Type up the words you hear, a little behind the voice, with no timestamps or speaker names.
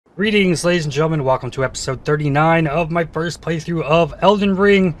Greetings, ladies and gentlemen. Welcome to episode 39 of my first playthrough of Elden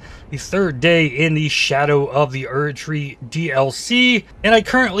Ring, the third day in the Shadow of the Erdtree DLC, and I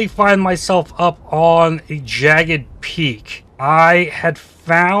currently find myself up on a Jagged Peak. I had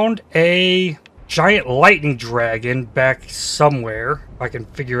found a giant lightning dragon back somewhere. I can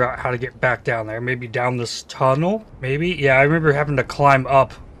figure out how to get back down there. Maybe down this tunnel? Maybe? Yeah, I remember having to climb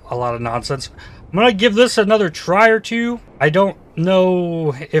up a lot of nonsense. I'm gonna give this another try or two. I don't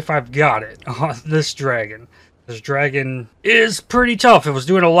know if I've got it on this dragon. This dragon is pretty tough. It was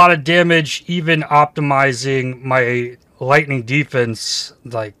doing a lot of damage, even optimizing my lightning defense.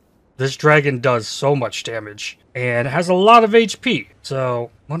 Like, this dragon does so much damage and has a lot of HP.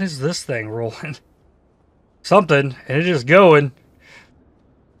 So, what is this thing rolling? Something, and it is going.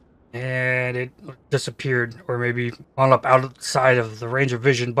 And it disappeared, or maybe on up outside of the range of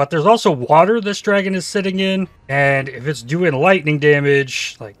vision. But there's also water this dragon is sitting in, and if it's doing lightning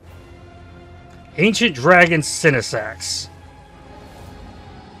damage, like Ancient Dragon Senessax.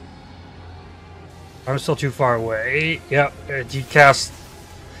 I'm still too far away. Yep, you cast.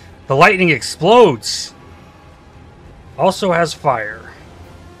 The lightning explodes. Also has fire.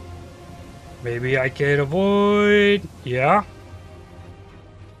 Maybe I can avoid. Yeah.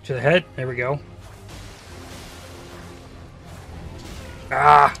 To the head. There we go.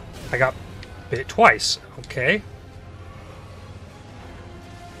 Ah! I got bit twice. Okay.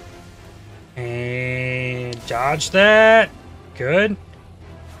 And dodge that. Good.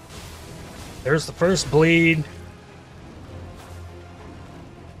 There's the first bleed.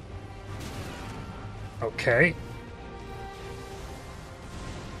 Okay.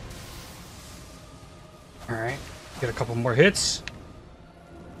 Alright. Get a couple more hits.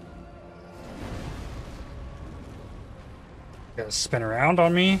 Gotta spin around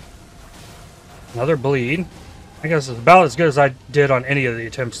on me. Another bleed. I guess it's about as good as I did on any of the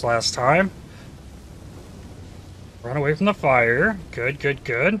attempts last time. Run away from the fire. Good, good,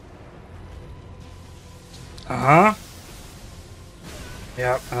 good. Uh-huh.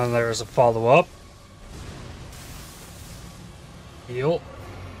 Yep, and there's a follow-up. Heal.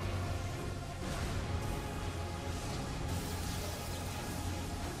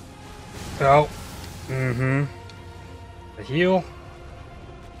 Oh. Mm-hmm. The heal.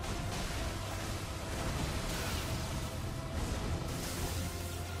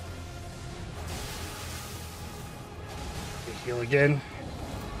 The heal again.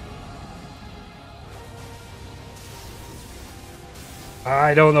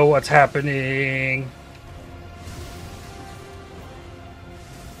 I don't know what's happening.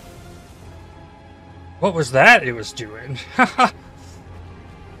 What was that it was doing?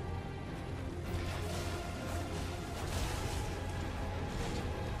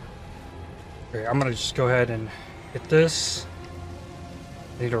 Okay, I'm gonna just go ahead and hit this.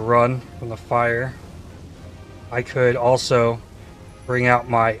 I need to run from the fire. I could also bring out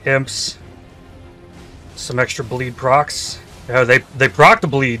my imps. Some extra bleed procs. Yeah, they proc the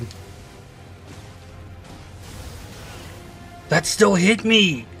bleed. That still hit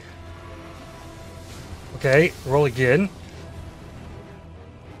me! Okay, roll again.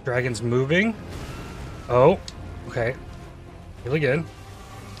 Dragon's moving. Oh, okay. Heal again.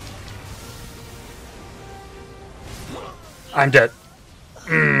 I'm dead.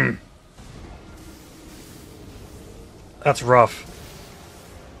 That's rough.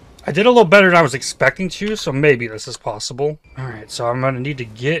 I did a little better than I was expecting to, so maybe this is possible. Alright, so I'm going to need to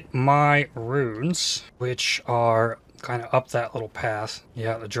get my runes, which are kind of up that little path.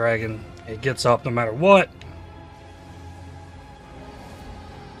 Yeah, the dragon, it gets up no matter what.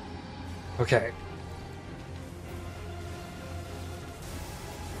 Okay.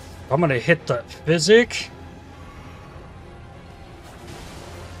 I'm going to hit the physic.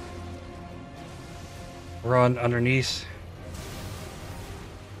 Run underneath.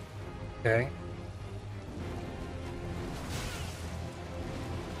 Okay.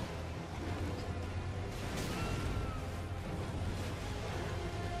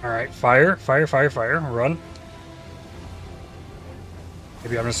 Alright, fire, fire, fire, fire. Run.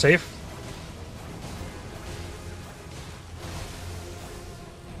 Maybe I'm safe.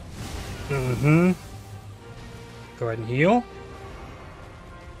 Mm-hmm. Go ahead and heal.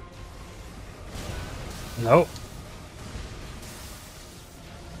 Nope.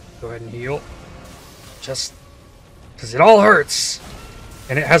 Go ahead and heal. Just because it all hurts.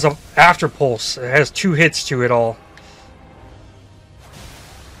 And it has a after pulse. It has 2 hits to it all.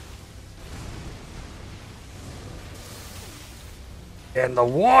 And the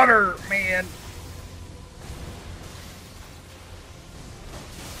water, man.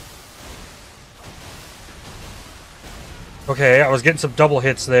 Okay, I was getting some double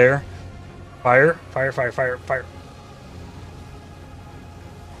hits there. Fire, fire, fire, fire, fire.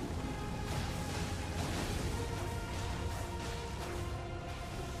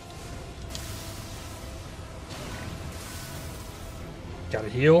 Gotta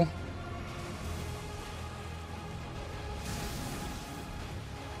heal.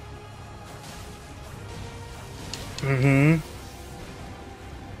 Mm-hmm.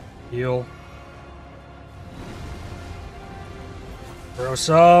 Heal. Throw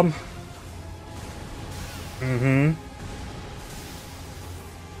some. Mm-hmm.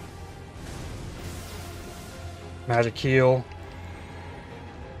 Magic heal.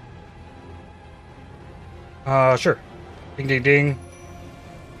 Sure. Ding, ding, ding.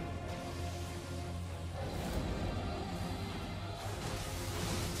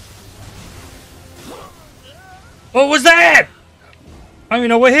 What was that? I don't even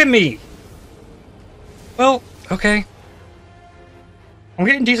know what hit me. Well, okay. I'm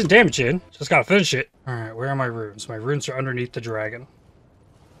getting decent damage in. Just gotta finish it. Alright, where are my runes? My runes are underneath the dragon.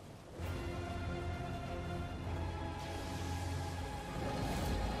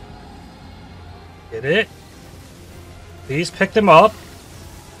 Get it? Please pick them up.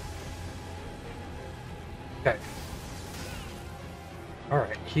 Okay.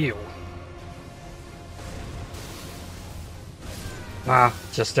 Alright, heal. Ah,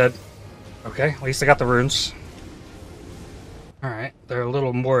 just dead. Okay, at least I got the runes. Alright, they're a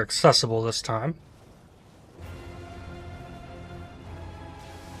little more accessible this time.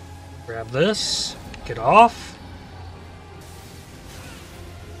 Grab this. Get off.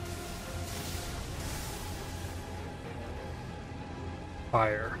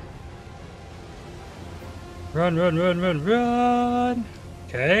 Fire. Run, run, run, run, run!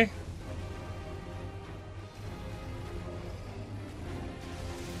 Okay.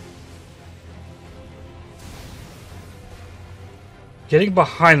 Getting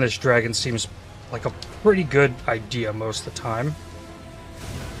behind this dragon seems like a pretty good idea most of the time.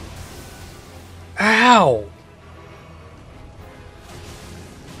 Ow!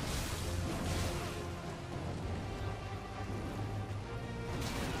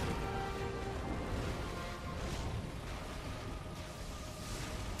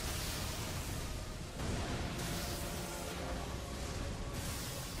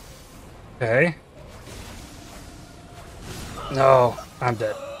 Okay. No, I'm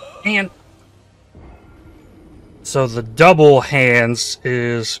dead. And so the double hands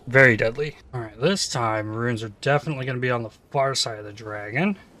is very deadly. Alright, this time runes are definitely going to be on the far side of the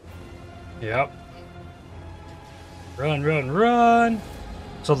dragon. Yep. Run, run, run!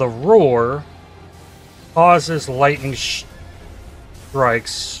 So the roar causes lightning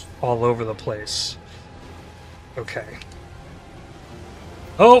strikes all over the place. Okay.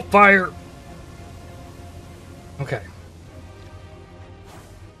 Oh, fire! Okay.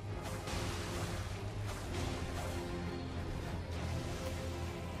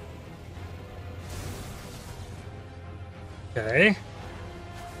 Okay.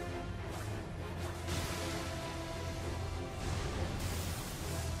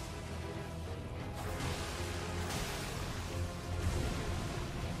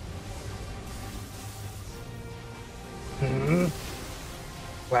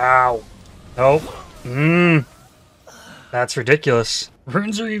 Wow. Nope. That's ridiculous.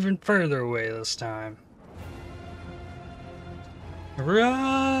 Runes are even further away this time.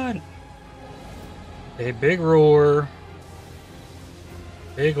 Run! A big roar.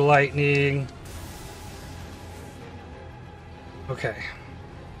 Big lightning. Okay.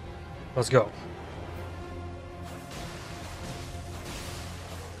 Let's go.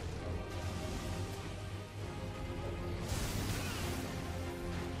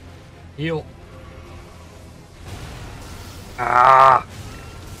 Heal. Ah!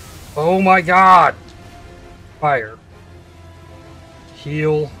 Oh my god! Fire.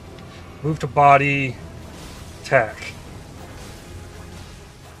 Heal. Move to body. Attack.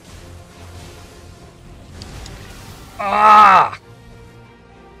 Ah!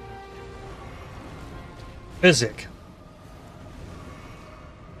 Physic.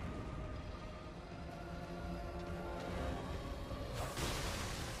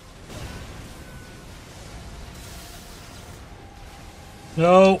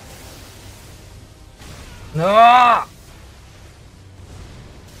 No. No.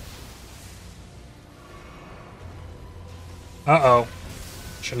 Uh-oh.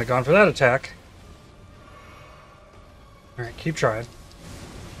 Shouldn't have gone for that attack. Alright, keep trying.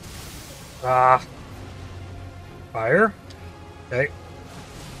 Ah. Fire. Okay.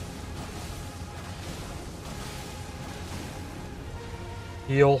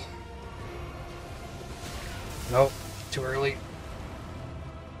 Heal. Nope. Too early.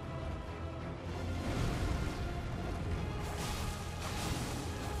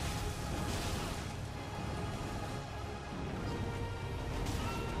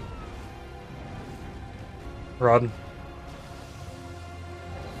 Run.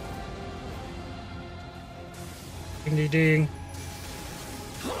 Ding ding ding.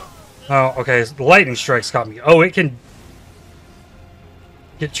 Oh, okay. The lightning strikes got me. Oh, it can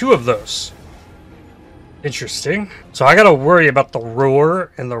get 2 of those. Interesting. So I gotta worry about the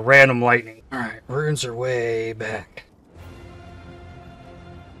roar and the random lightning. Alright, runes are way back.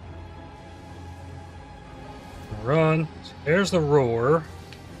 Run. So there's the roar.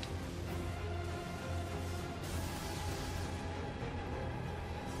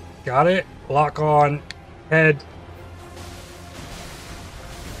 Got it. Lock on. Head.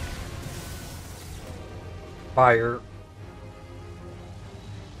 Fire.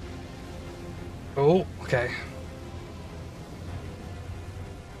 Oh, okay.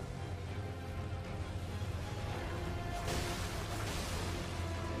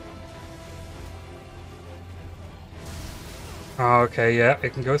 Okay, yeah,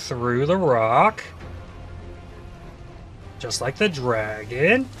 it can go through the rock. Just like the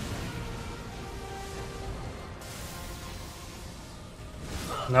dragon.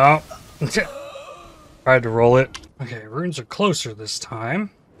 No. Tried to roll it. Okay, runes are closer this time.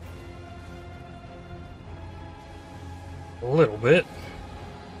 A little bit.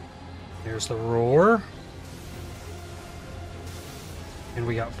 Here's the roar. And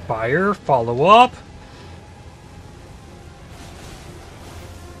we got fire. Follow up.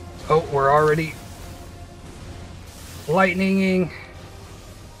 Oh, we're already lightninging.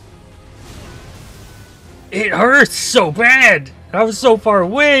 It hurts so bad. I was so far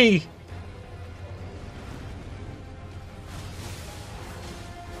away.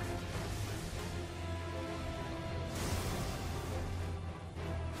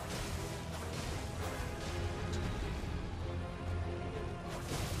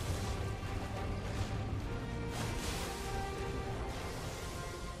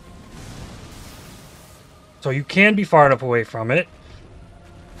 So you can be far enough away from it.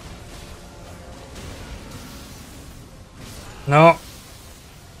 No.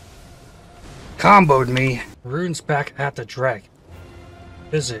 Comboed me. Runes back at the dragon.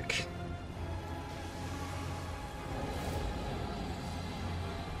 Physic.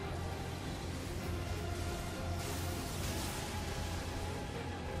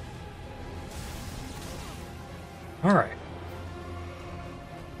 Alright.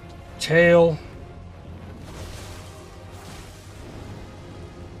 Tail.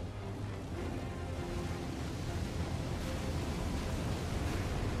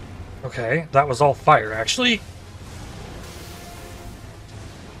 Okay, that was all fire, actually.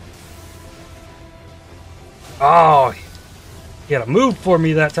 Oh, he had a move for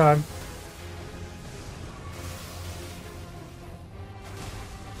me that time.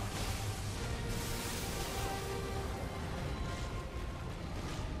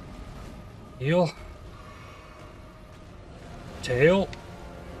 Heal. Tail.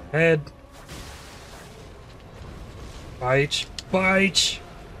 Head. Bite. Bite.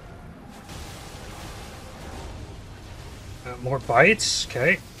 More bites.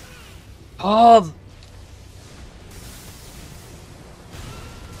 Okay. Oh.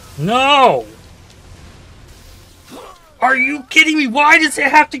 No. Are you kidding me? Why does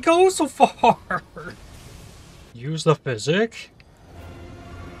it have to go so far? Use the physic.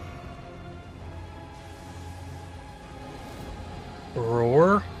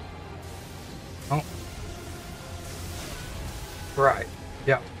 Roar. Oh. Right.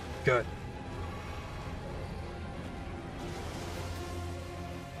 Yeah. Good.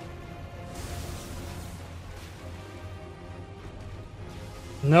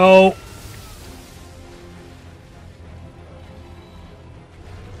 No.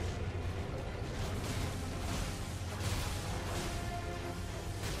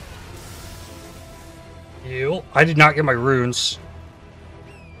 Heal. I did not get my runes.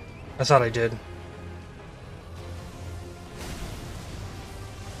 I thought I did.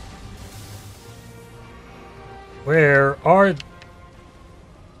 Where are...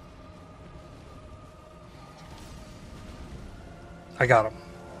 I got him.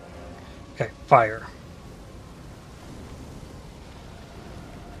 Okay, fire.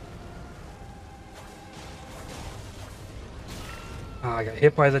 I got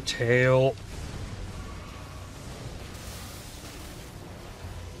hit by the tail.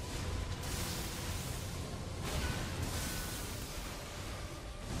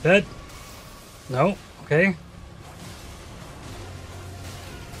 Dead? No? Okay.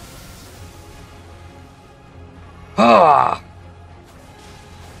 Ah!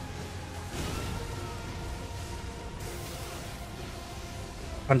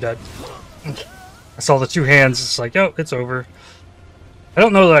 I'm dead. I saw the two hands. It's like, oh, it's over. I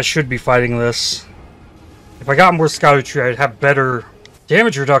don't know that I should be fighting this. If I got more Scoutry, I'd have better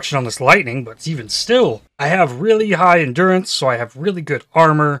damage reduction on this lightning, but even still, I have really high endurance, so I have really good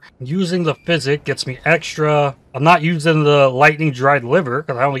armor. Using the physic gets me extra. I'm not using the lightning dried liver,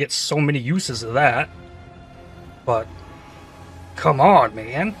 because I only get so many uses of that. But, come on,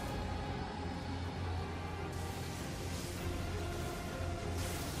 man.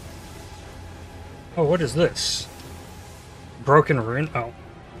 Oh, what is this? Broken ruin? Oh.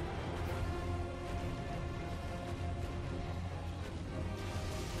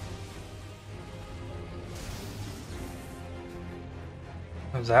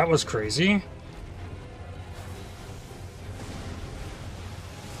 Oh, that was crazy.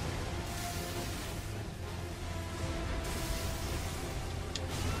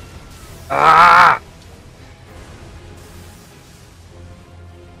 Ah!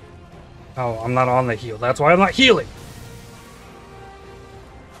 Oh, I'm not on the heal. That's why I'm not healing.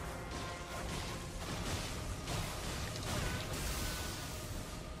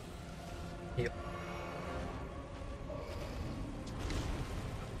 Heal.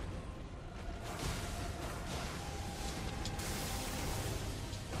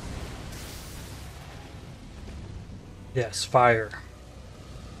 Yes, fire.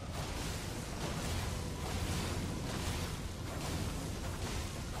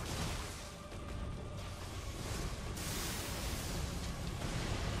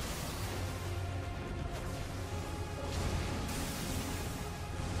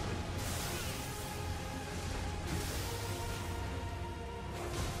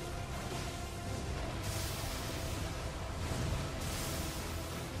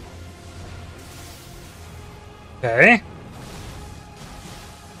 Okay.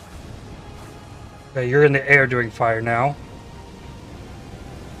 Okay, you're in the air doing fire now.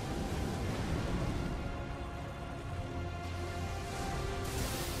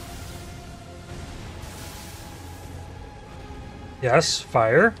 Yes,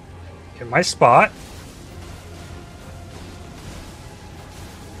 fire. Get my spot.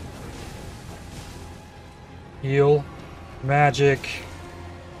 Heal. Magic.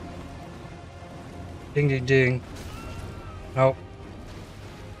 Ding ding ding. Nope.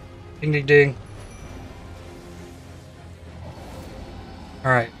 Ding ding ding.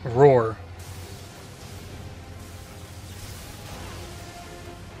 Alright, roar.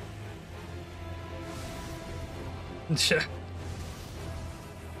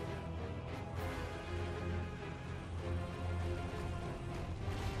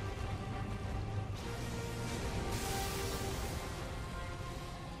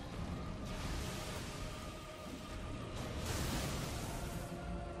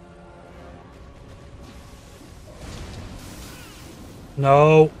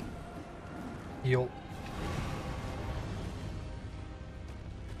 No. Heal.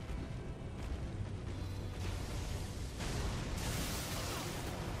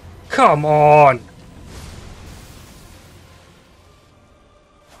 Come on.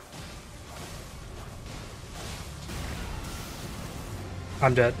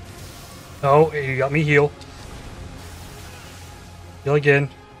 I'm dead. No, you got me heal. Heal again.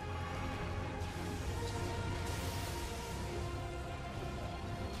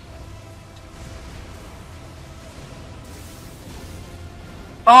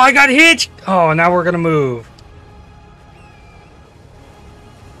 Oh, I got hit! Oh, now we're gonna move.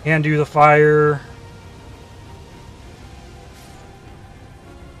 And do the fire.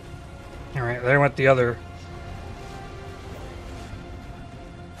 Alright, there went the other.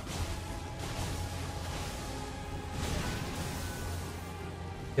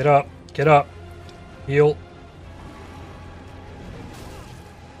 Get up, get up. Heal.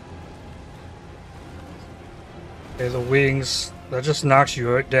 Okay, the wings. That just knocks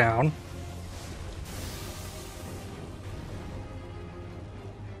you down.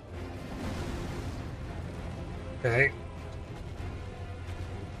 Okay.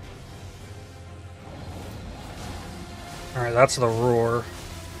 Alright, that's the roar.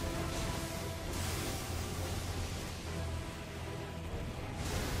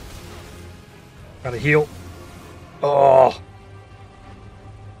 Gotta heal. Oh!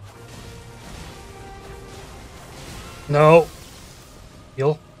 No!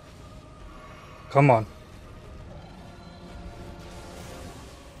 Heal. Come on.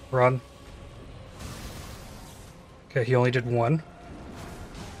 Run. Okay, he only did one.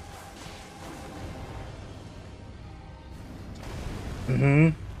 Mm-hmm.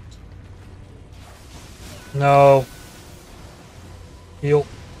 No. Heal.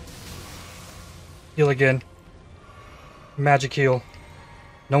 Heal again. Magic heal.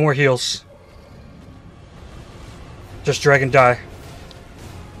 No more heals. Just dragon die.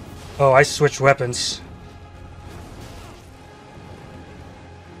 Oh, I switched weapons.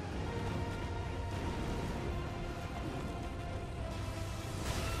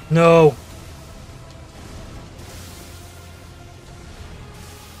 No.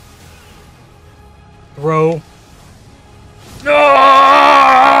 Throw.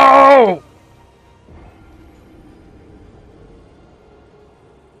 No!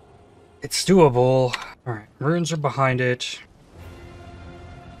 It's doable. Alright, runes are behind it.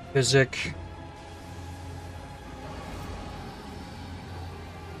 Physic.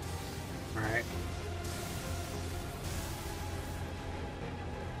 Alright.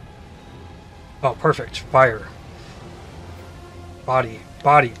 Oh, perfect. Fire. Body.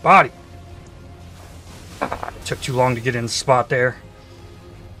 Body. Body. It took too long to get in the spot there.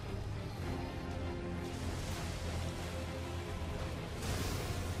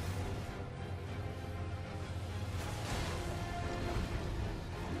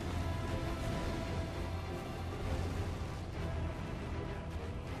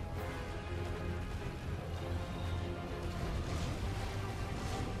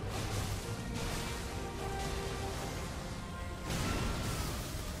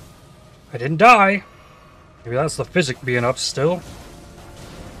 I didn't die. Maybe that's the physic being up still.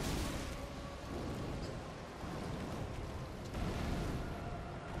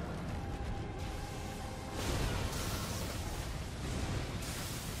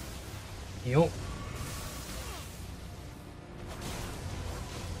 Yo.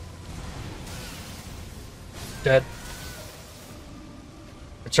 Dead.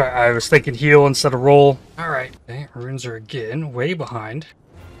 Which I was thinking heal instead of roll. Alright. Okay, runes are again way behind.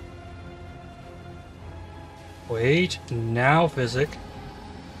 Wait, now physic.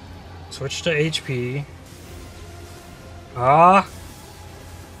 Switch to HP. Ah.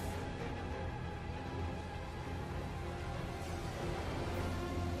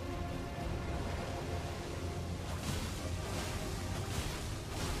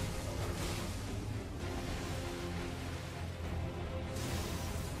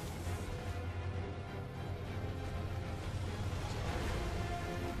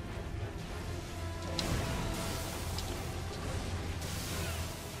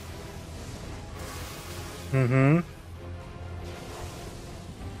 Mm-hmm.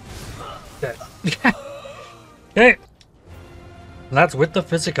 Dead. Okay. And that's with the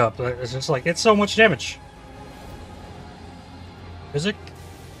physic up. It's just like, it's so much damage. Physic.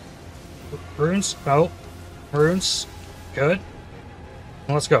 Runes. Oh. Runes. Good.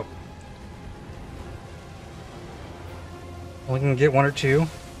 Let's go. Only can get one or two.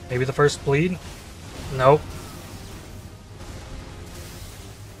 Maybe the first bleed. Nope.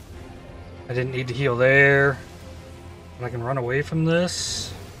 I didn't need to heal there. And I can run away from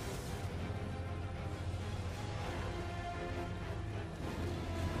this.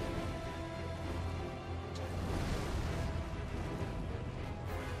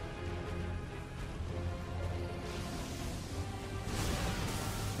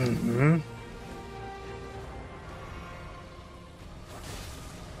 Mm-hmm.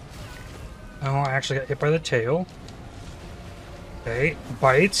 Oh, I actually got hit by the tail. Okay,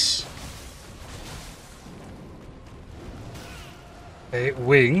 bites. Okay,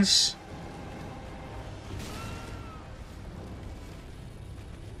 wings.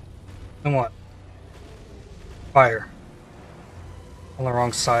 And what? Fire. On the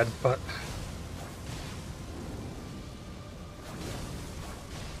wrong side, but...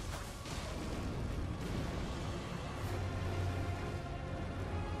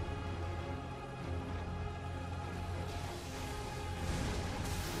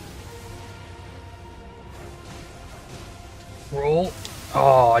 Roll.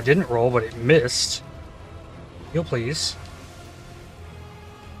 Oh, I didn't roll, but it missed. Heal, please.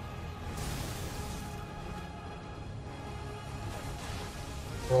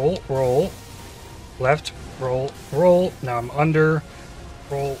 Roll, roll. Left, roll, roll. Now I'm under.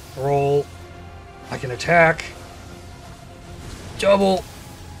 Roll, roll. I can attack. Double.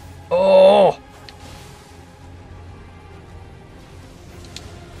 Oh!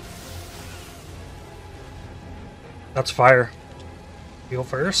 That's fire. Heal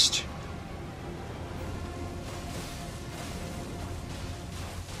first.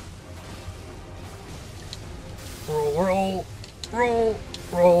 Roll, roll, roll,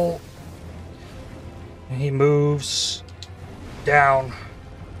 roll. And he moves down.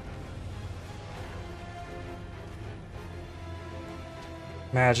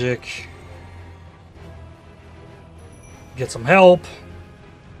 Magic. Get some help.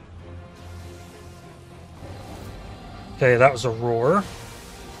 Okay, that was a roar.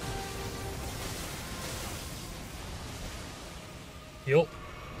 Heal.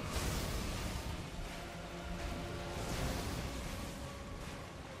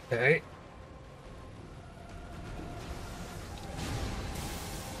 Okay.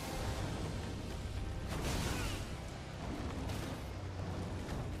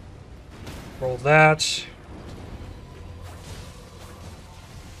 Roll that.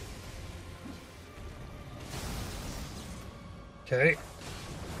 Okay.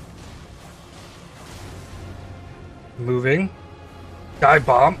 Moving. Dive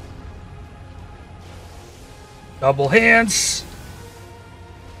bomb. Double hands.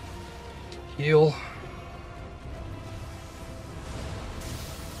 Heal.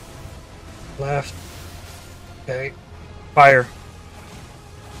 Left. Okay. Fire.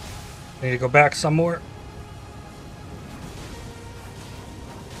 Need to go back some more.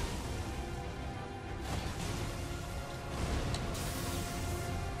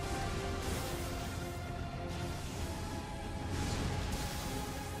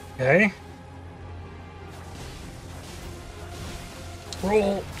 Okay.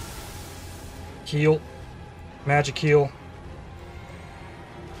 Roll. Heal. Magic heal.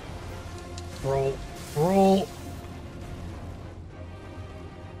 Roll. Roll.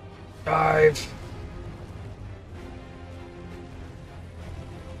 Dive.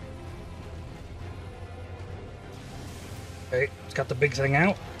 Okay, it's got the big thing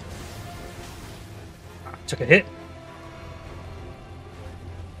out. Took a hit.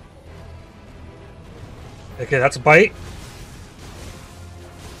 Okay, that's a bite.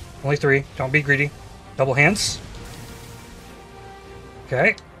 Only 3. Don't be greedy. Double hands.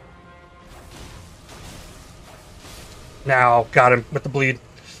 Okay. Now, got him with the bleed.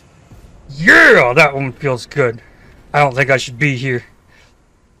 Yeah! That one feels good. I don't think I should be here.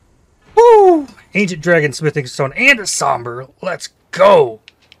 Woo! Ancient Dragon Smithing Stone and a Somber. Let's go!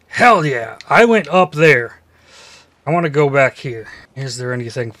 Hell yeah! I went up there. I want to go back here. Is there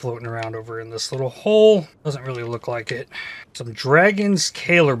anything floating around over in this little hole? Doesn't really look like it. Some Dragon's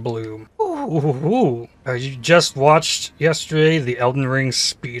Kaler Bloom. Ooh. You just watched yesterday the Elden Ring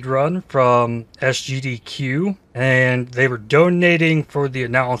speedrun from SGDQ, and they were donating for the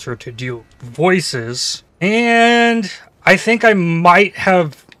announcer to do voices. And I think I might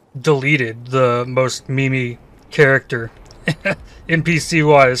have deleted the most memey character,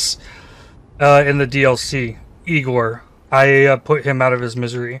 NPC-wise, in the DLC. Igor. I put him out of his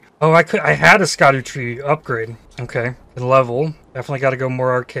misery. Oh, I had a Erdtree upgrade. Okay. And level. Definitely got to go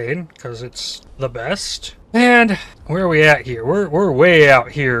more arcade because it's the best. And where are we at here? We're way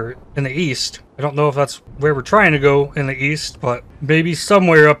out here in the east. I don't know if that's where we're trying to go in the east, but maybe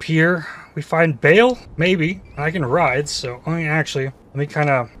somewhere up here we find Bayle? Maybe. I can ride, so I mean, actually, let me kind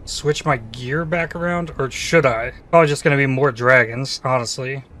of switch my gear back around, or should I? Probably just going to be more dragons,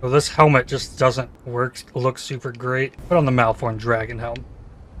 honestly. So this helmet just doesn't look super great. Put on the Malformed Dragon helm.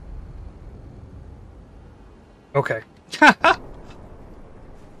 Okay.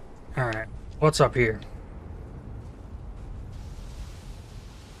 Alright. What's up here?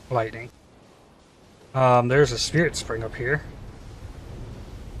 Lightning. There's a spirit spring up here.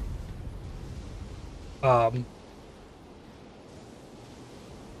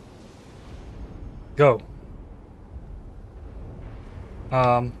 Go.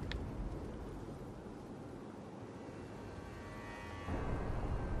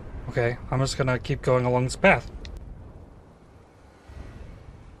 Okay, I'm just gonna keep going along this path.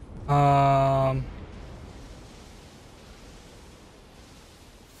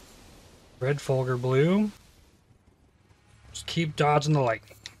 Red Fulgur Bloom. Just keep dodging the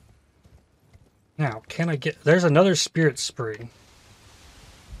lightning. Now, can I get... There's another spirit spring.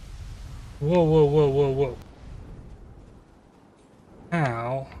 Whoa, whoa, whoa, whoa, whoa.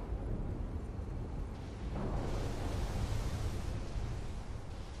 Ow.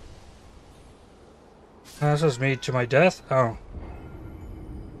 This is me to my death? Oh.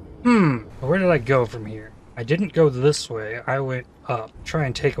 Where did I go from here? I didn't go this way. I went up. Try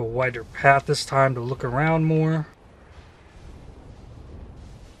and take a wider path this time to look around more.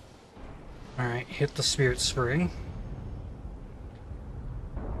 Alright, hit the spirit spring.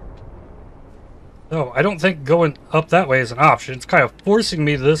 Oh, I don't think going up that way is an option. It's kind of forcing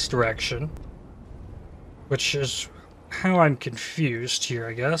me this direction. Which is how I'm confused here,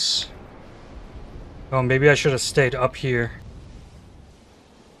 I guess. Oh, maybe I should have stayed up here.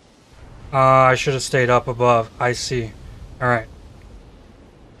 I should have stayed up above. I see. Alright.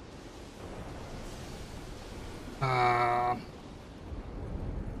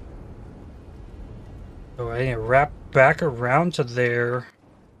 So I need to wrap back around to there.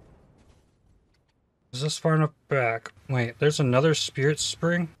 Is this far enough back? Wait, there's another spirit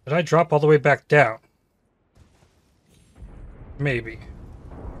spring? Did I drop all the way back down? Maybe.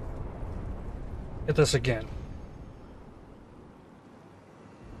 Hit this again.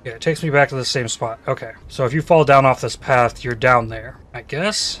 Yeah, it takes me back to the same spot. Okay, so if you fall down off this path, you're down there, I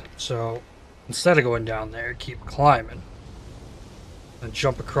guess. So instead of going down there, keep climbing. And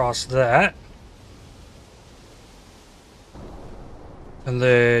jump across that. And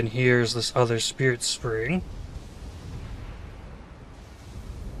then here's this other spirit spring.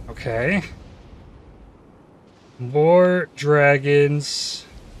 Okay. More dragons.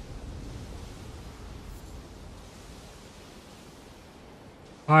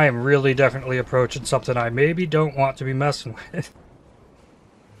 I am really definitely approaching something I maybe don't want to be messing with.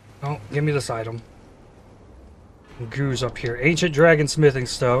 Oh, give me this item. Goose up here. Ancient Dragon Smithing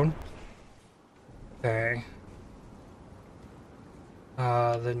Stone. Okay.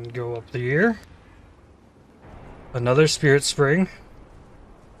 Then go up here. Another Spirit Spring.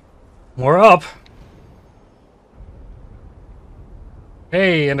 More up.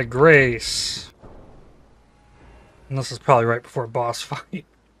 Hey, and a Grace. And this is probably right before a boss fight.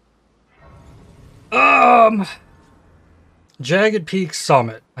 Jagged Peak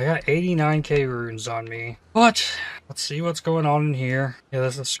Summit. I got 89k runes on me. But let's see what's going on in here. Yeah,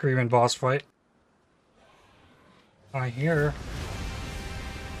 this is a screaming boss fight. I hear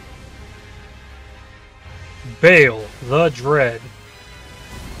Bayle the Dread.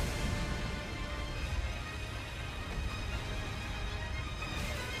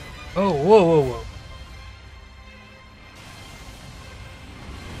 Oh, whoa, whoa, whoa.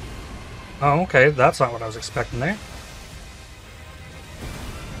 Oh, okay, that's not what I was expecting there.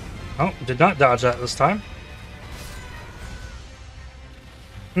 Oh, did not dodge that this time.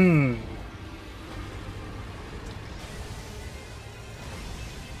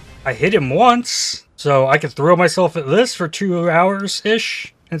 I hit him once, so I could throw myself at this for 2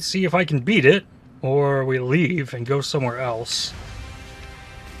 hours-ish and see if I can beat it, or we leave and go somewhere else.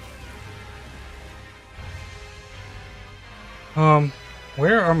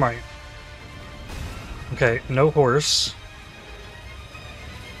 Where are my... Okay, no horse.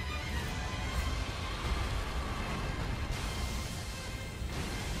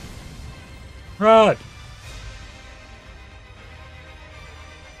 Run!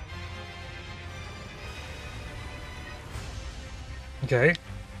 Okay.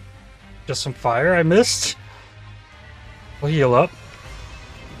 Just some fire I missed. We'll heal up.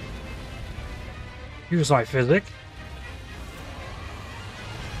 Use my physic.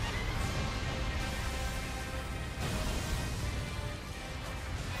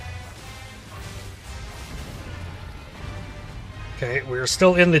 Okay, we're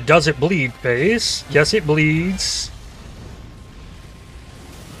still in the does it bleed phase. Yes, it bleeds.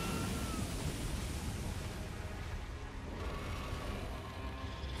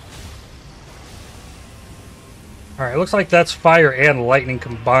 Alright, looks like that's fire and lightning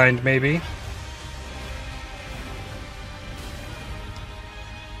combined, maybe.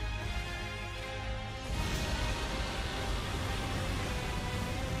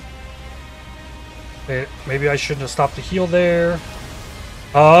 Maybe I shouldn't have stopped to heal there.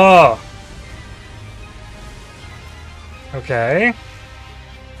 Oh! Okay.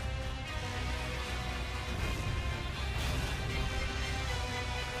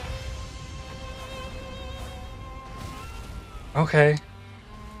 Okay.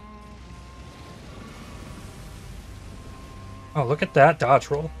 Oh, look at that dodge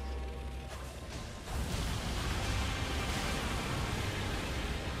roll.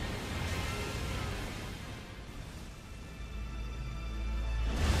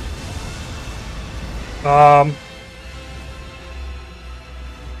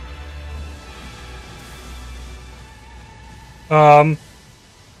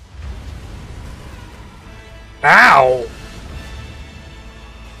 Ow!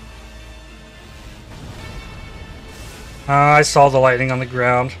 I saw the lightning on the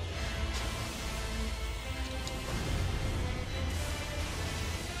ground.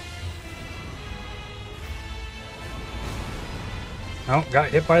 Oh, got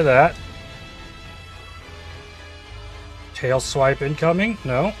hit by that. Tail swipe incoming?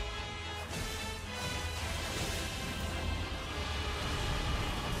 No.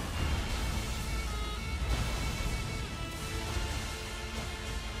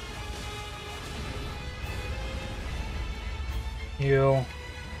 Heal.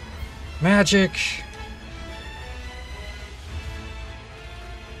 Magic.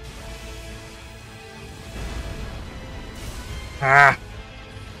 Ah.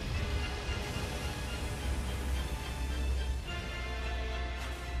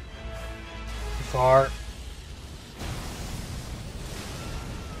 Too far.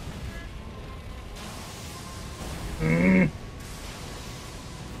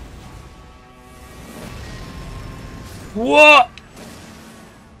 What?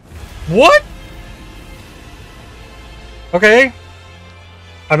 What? Okay.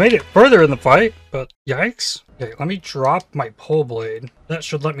 I made it further in the fight, but yikes. Okay, let me drop my pole blade. That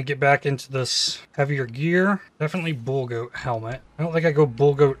should let me get back into this heavier gear. Definitely bull goat helmet. I don't think I go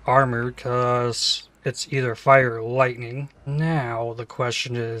bull goat armor because it's either fire or lightning. Now the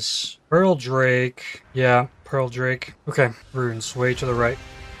question is Pearl Drake. Yeah, Pearl Drake. Okay, runes way to the right.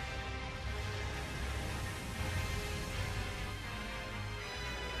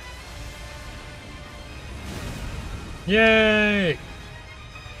 Yay!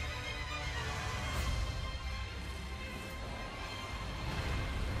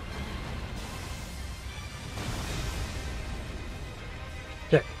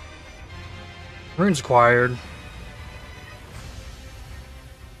 Okay. Runes acquired.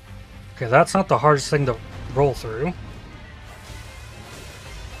 Okay, that's not the hardest thing to roll through.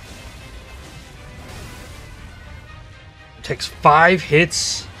 It takes 5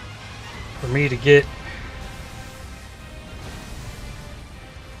 hits for me to get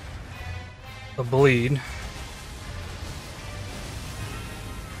the bleed.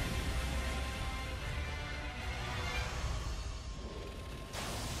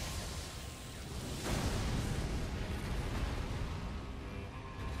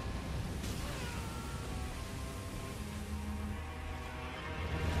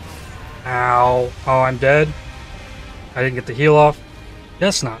 Ow. Oh, I'm dead. I didn't get the heal off.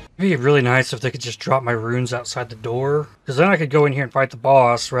 Guess not. It'd be really nice if they could just drop my runes outside the door. Because then I could go in here and fight the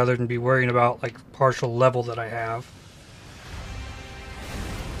boss rather than be worrying about, like, partial level that I have.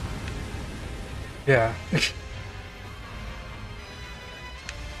 Yeah.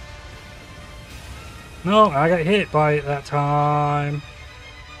 No, I got hit by it that time.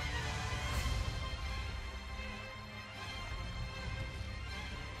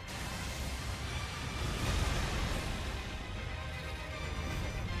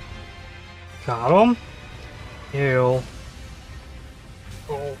 Got him. Heal.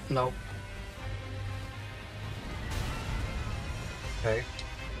 Oh, no. Okay.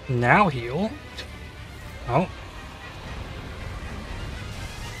 Now heal. Oh.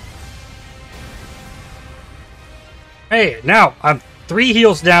 Hey, now I'm 3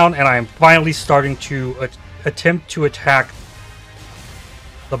 heals down and I am finally starting to attempt to attack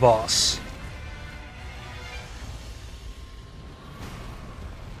the boss.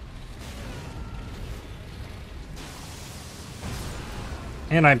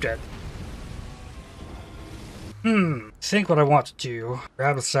 And I'm dead. I think what I want to do,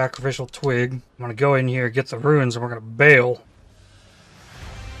 grab a sacrificial twig. I'm gonna go in here, get the runes, and we're gonna bail.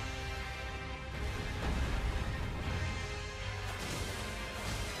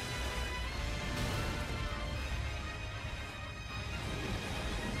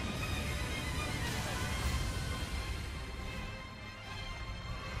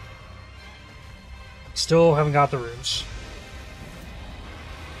 Still haven't got the runes.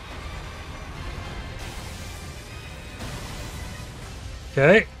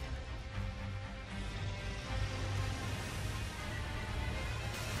 Okay.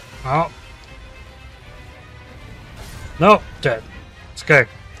 Oh. No, dead. It's okay.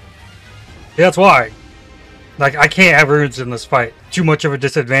 Yeah, that's why. Like, I can't have runes in this fight. Too much of a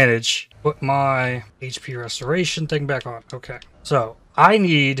disadvantage. Put my HP restoration thing back on. Okay. So, I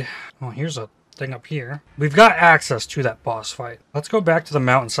need... Well, here's a thing up here. We've got access to that boss fight. Let's go back to the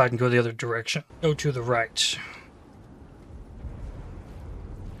mountainside and go the other direction. Go to the right.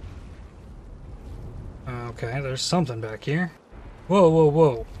 Okay, there's something back here. Whoa, whoa,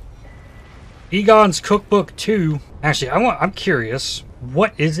 whoa. Egon's Cookbook 2. Actually, I'm curious.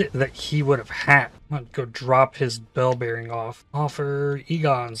 What is it that he would have had? I'm gonna go drop his bell bearing off. Offer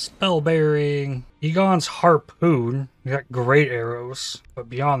Egon's bell bearing. Egon's harpoon. We got great arrows. But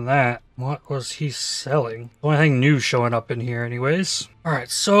beyond that, what was he selling? The only thing new showing up in here anyways. Alright,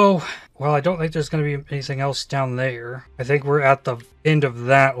 so, well, I don't think there's going to be anything else down there. I think we're at the end of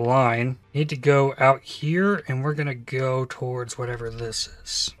that line. Need to go out here, and we're going to go towards whatever this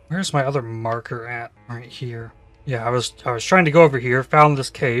is. Where's my other marker at? Right here. Yeah, I was trying to go over here, found this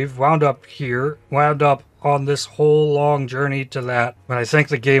cave, wound up here, wound up on this whole long journey to that. But I think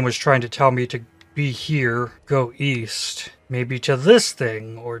the game was trying to tell me to be here, go east. Maybe to this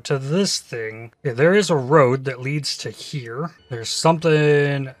thing, or to this thing. Yeah, there is a road that leads to here. There's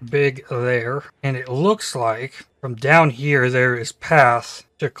something big there. And it looks like from down here there is path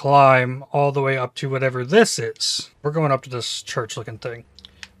to climb all the way up to whatever this is. We're going up to this church looking thing.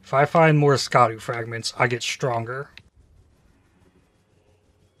 If I find more Scadu fragments, I get stronger.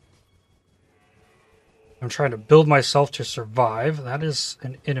 I'm trying to build myself to survive. That is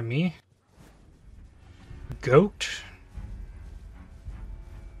an enemy. Goat.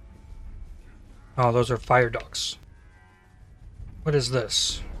 Oh, those are fire ducks. What is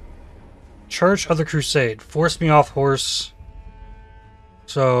this? Church of the Crusade. Force me off horse.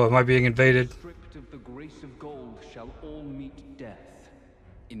 So, am I being invaded? Stripped of the grace of gold shall all meet death.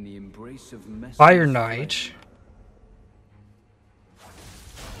 In the embrace of Fire Knight.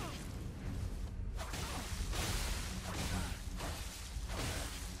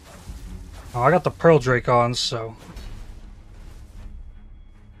 Oh, I got the Pearl Drake on, so...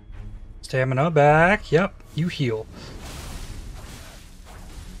 Stamina back. Yep, you heal.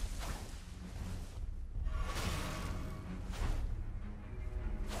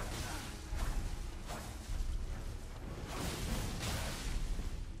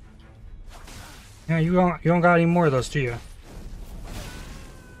 Yeah, you don't got any more of those, do you?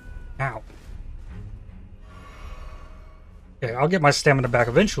 Ow. Okay, I'll get my stamina back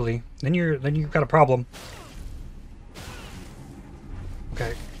eventually. Then you've got a problem.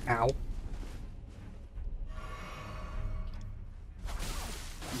 Okay. Ow.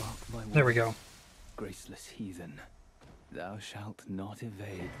 There we go. Graceless heathen, thou shalt not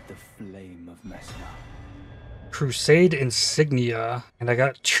evade the flame of Messmer. Crusade insignia, and I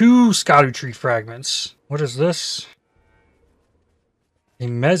got 2 Erdtree fragments. What is this? A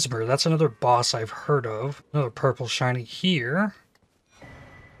Mesmer. That's another boss I've heard of. Another purple shiny here.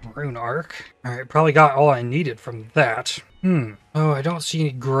 Rune Arc. Alright, probably got all I needed from that. Oh, I don't see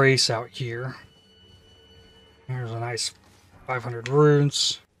any grace out here. There's a nice 500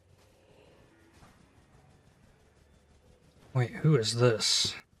 runes. Wait, who is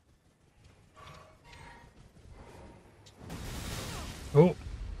this? Oh,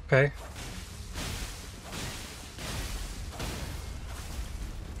 okay.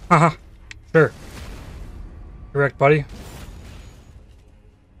 Haha, sure. Correct, buddy.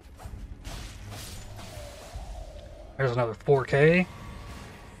 There's another 4K.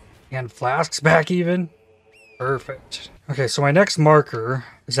 And flasks back even. Perfect. Okay, so my next marker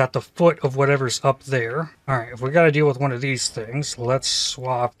is at the foot of whatever's up there. Alright, if we gotta deal with one of these things, let's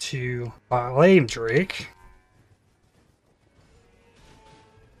swap to Bayle Drake.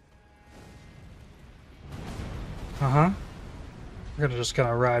 We're gonna just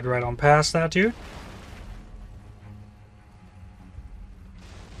ride right on past that, dude.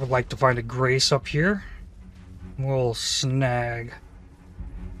 Would like to find a grace up here. We'll snag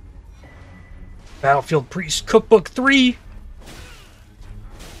Battlefield Priest Cookbook 3.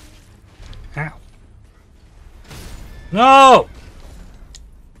 Ow. No!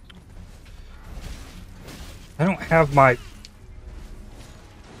 I don't have my...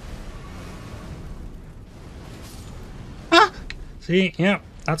 Ah! See, yeah,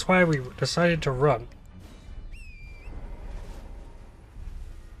 that's why we decided to run.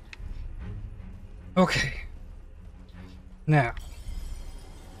 Okay. Now,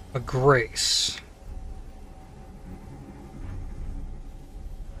 a grace.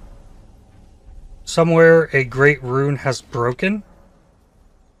 Somewhere a great rune has broken,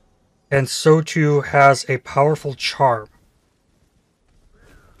 and so too has a powerful charm.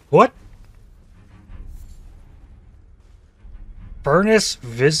 What? Furnace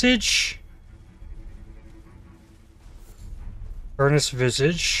Visage? Furnace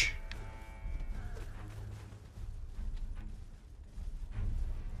Visage.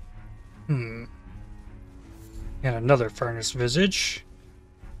 And another Furnace Visage.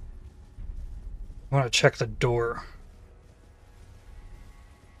 I want to check the door.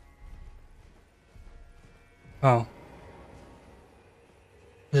 Oh.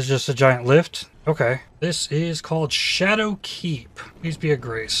 This is just a giant lift? Okay. This is called Shadow Keep. Please be a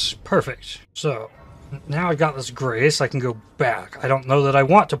grace. Perfect. So, now I got this grace, I can go back. I don't know that I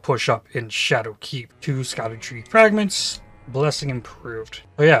want to push up in Shadow Keep. 2 Erdtree fragments. Blessing improved.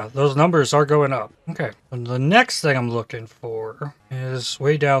 Oh yeah, those numbers are going up. Okay. And the next thing I'm looking for is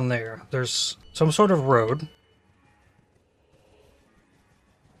way down there. There's some sort of road.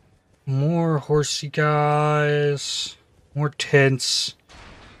 More horsey guys. More tents.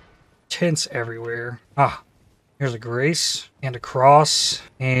 Tents everywhere. Ah, here's a grace and a cross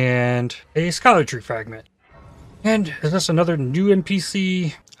and a Erdtree fragment. And is this another new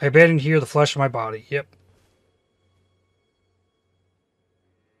NPC? I abandoned here the flesh of my body. Yep.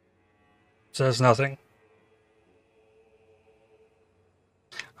 Says nothing.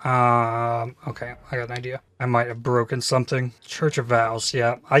 Okay, I got an idea. I might have broken something. Church of Vows,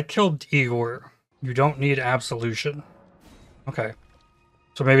 yeah. I killed Igor. You don't need absolution. Okay.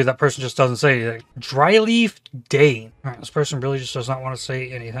 So maybe that person just doesn't say anything. Dryleaf Dane. Alright, this person really just does not want to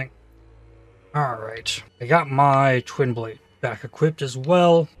say anything. Alright. I got my Twin Blade back equipped as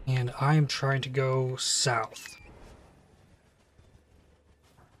well. And I am trying to go south.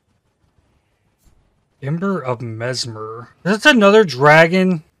 Ember of Mesmer. That's another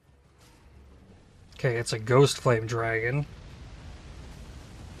dragon. Okay, it's a ghost flame dragon.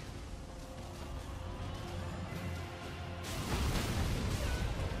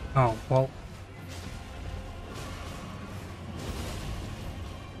 Oh, well.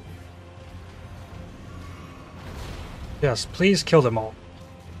 Yes, please kill them all.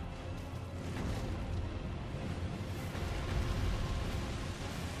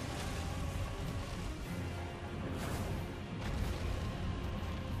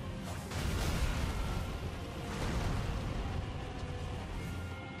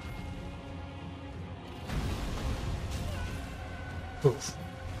 Oof.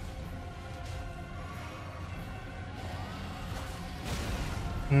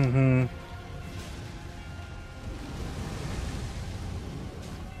 Mm-hmm.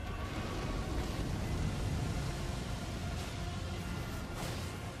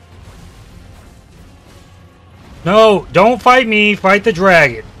 No, don't fight me. Fight the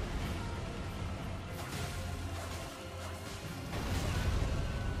dragon.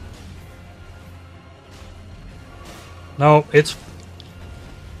 No, it's...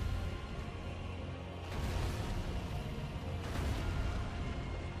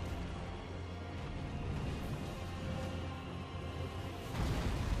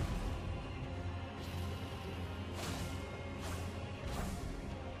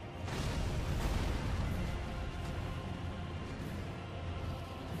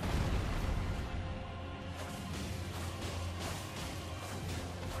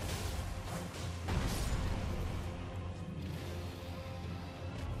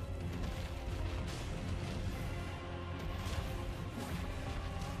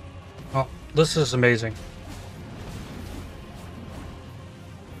 Oh, this is amazing.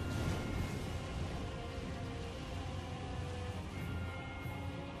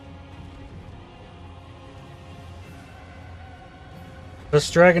 This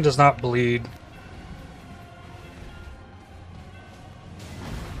dragon does not bleed.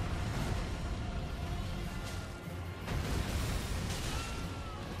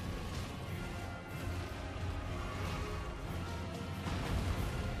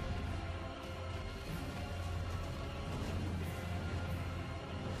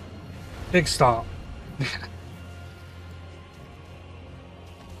 Big stomp.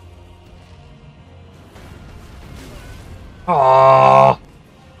 Aww.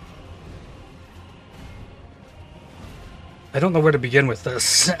 I don't know where to begin with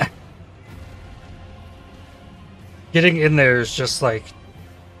this. Getting in there is just like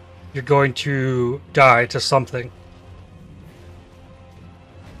you're going to die to something.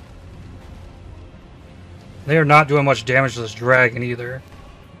 They are not doing much damage to this dragon either.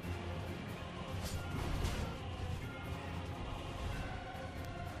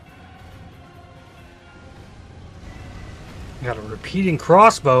 Got a repeating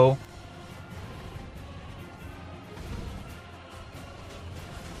crossbow.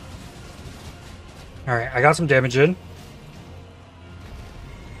 Alright, I got some damage in.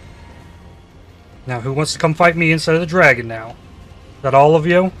 Now, who wants to come fight me instead of the dragon now? Is that all of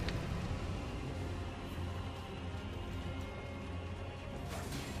you?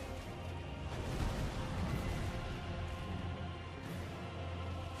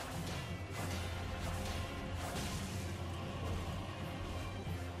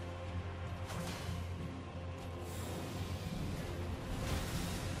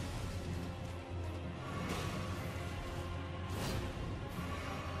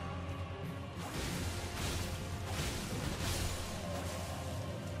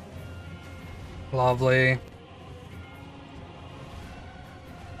 Lovely.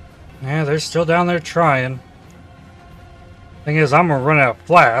 Yeah, they're still down there trying. Thing is, I'm gonna run out of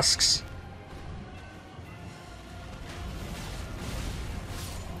flasks.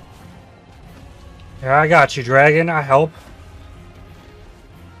 Yeah, I got you, dragon. I help.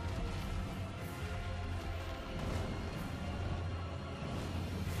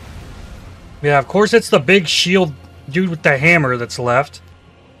 Yeah, of course it's the big shield dude with the hammer that's left.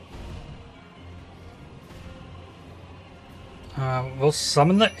 We'll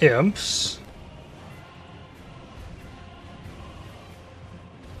summon the imps.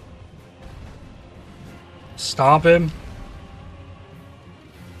 Stomp him.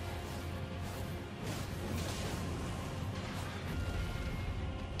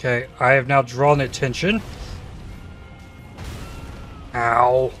 Okay, I have now drawn attention.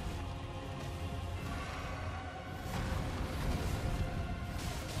 Ow.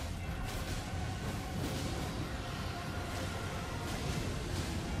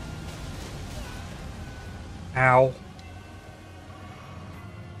 Ow.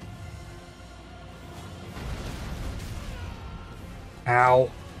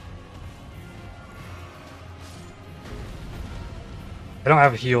 Ow. I don't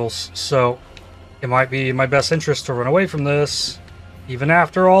have heals, so it might be in my best interest to run away from this, even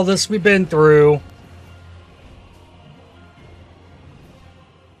after all this we've been through.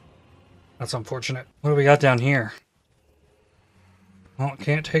 That's unfortunate. What do we got down here? Well,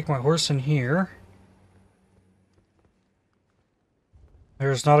 can't take my horse in here.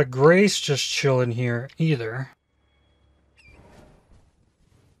 There's not a Grace just chilling here either.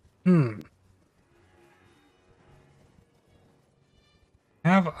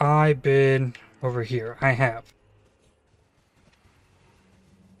 Have I been over here? I have.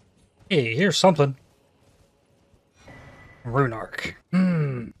 Hey, here's something. Rune Arc.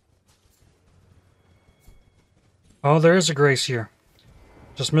 Oh, there is a Grace here.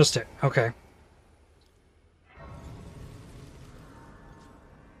 Just missed it. Okay.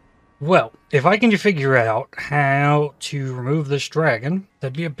 Well, if I can figure out how to remove this dragon,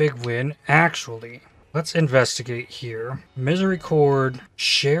 that'd be a big win. Actually, let's investigate here. Misericord,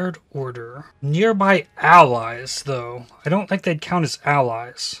 shared order. Nearby allies, though. I don't think they'd count as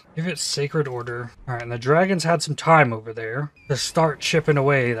allies. Give it sacred order. Alright, and the dragons had some time over there to start chipping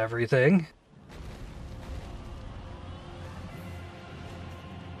away at everything.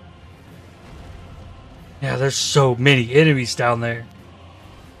 Yeah, there's so many enemies down there.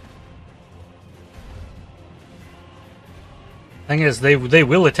 Thing is, they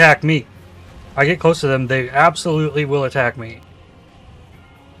will attack me. If I get close to them, they absolutely will attack me.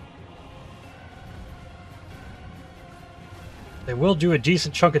 They will do a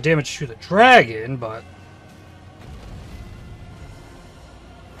decent chunk of damage to the dragon, but...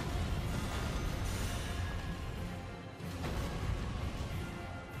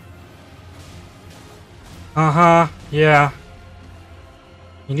 Uh-huh, yeah.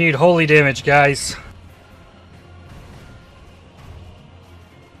 You need holy damage, guys.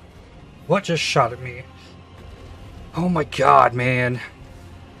 What just shot at me? Oh my god, man.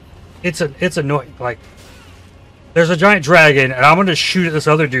 It's annoying. Like, there's a giant dragon, and I'm gonna shoot at this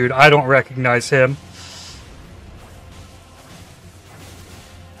other dude. I don't recognize him.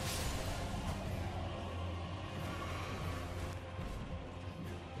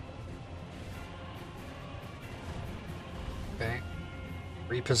 Okay.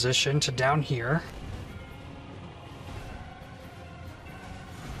 Reposition to down here.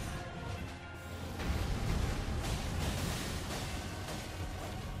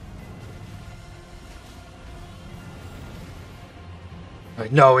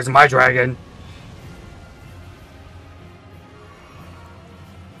 Like, no, it's my dragon.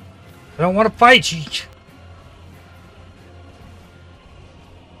 I don't want to fight you.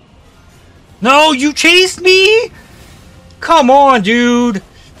 No, you chased me? Come on, dude.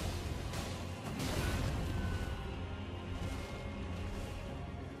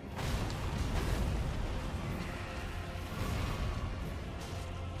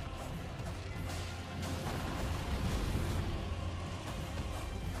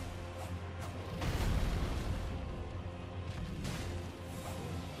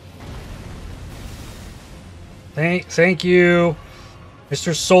 Thank you,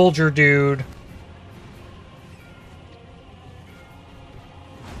 Mr. Soldier Dude.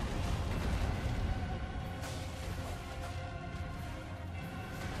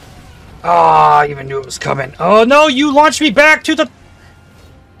 Ah, I even knew it was coming. Oh no, you launched me back to the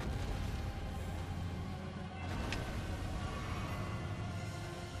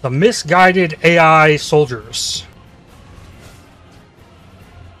misguided AI soldiers.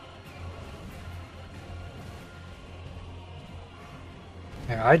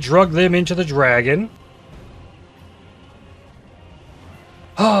 I drug them into the dragon.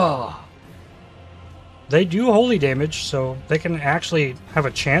 Ah, they do holy damage, so they can actually have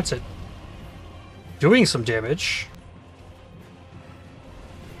a chance at doing some damage.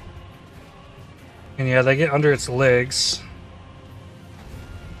 And yeah, they get under its legs.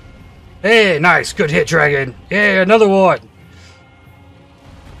 Hey, nice, good hit, dragon. Yeah, another one.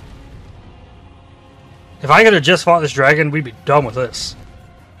 If I could have just fought this dragon, we'd be done with this.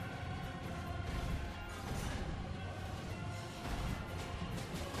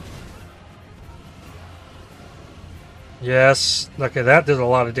 Yes, look at that, did a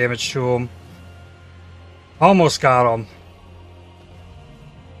lot of damage to him. Almost got him.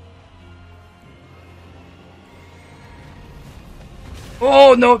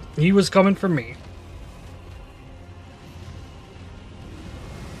 Oh no, he was coming for me.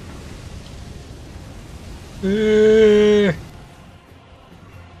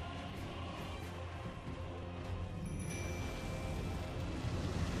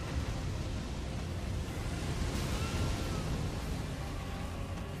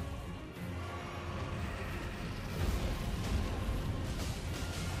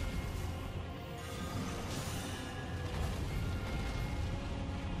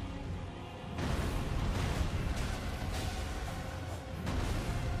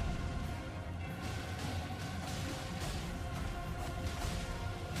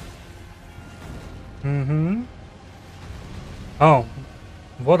 Mm-hmm. Oh,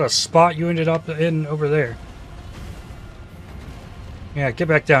 what a spot you ended up in over there. Yeah, get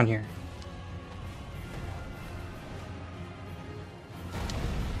back down here.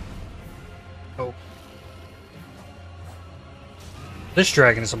 Oh. This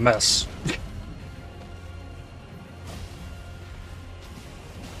dragon is a mess.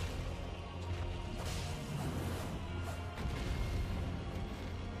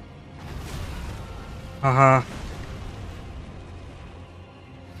 Uh-huh.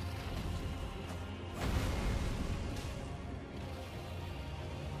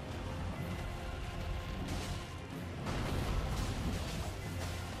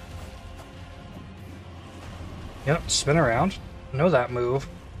 Yep, spin around. Know that move.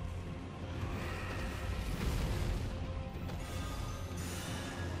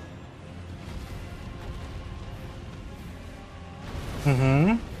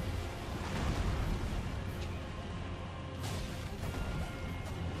 Mm-hmm.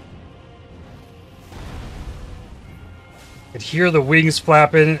 Could hear the wings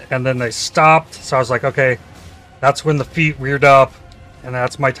flapping, and then they stopped. So I was like, okay, that's when the feet reared up, and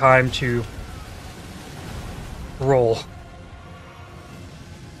that's my time to roll.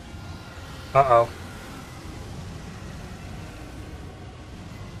 Uh-oh.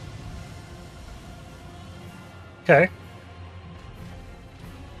 Okay.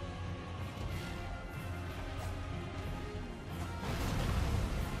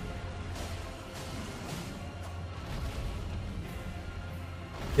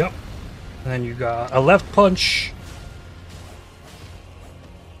 Yep. And then you got a left punch.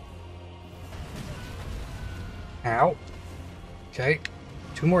 Ow. Okay.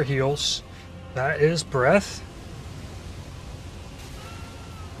 2 more heals. That is breath.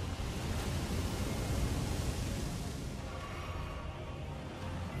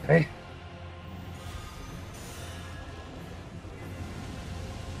 Okay.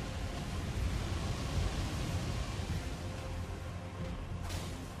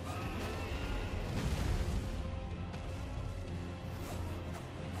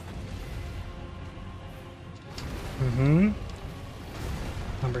 Mm-hmm.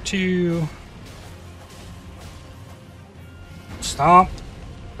 Number 2. Stomp.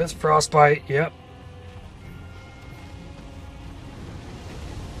 With frostbite. Yep.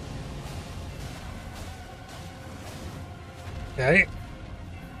 Okay.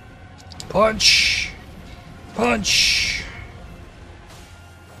 Punch. Punch.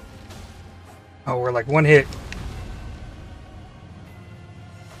 Oh, we're like 1 hit.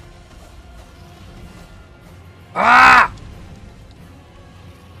 Ah!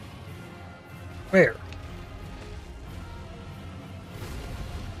 Where?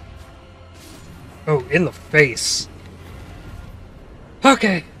 Oh, in the face.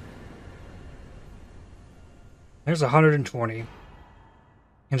 Okay. There's 120.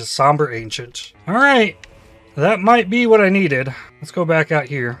 And a somber ancient. Alright. That might be what I needed. Let's go back out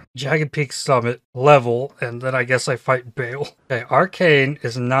here. Jagged Peak Summit level, and then I guess I fight Bayle. Okay, Arcane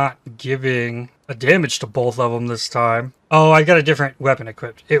is not giving a damage to both of them this time. Oh, I got a different weapon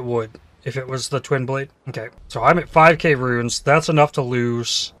equipped. It would, if it was the Twin Blade. Okay, so I'm at 5k runes. That's enough to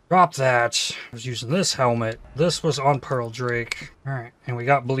lose. Drop that. I was using this helmet. This was on Pearl Drake. Alright, and we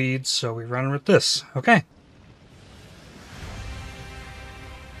got bleeds, so we run with this. Okay.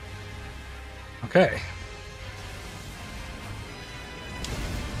 Okay.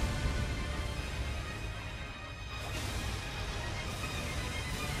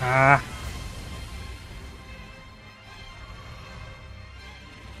 Ah.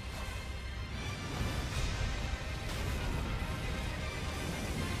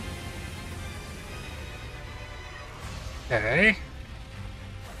 Okay.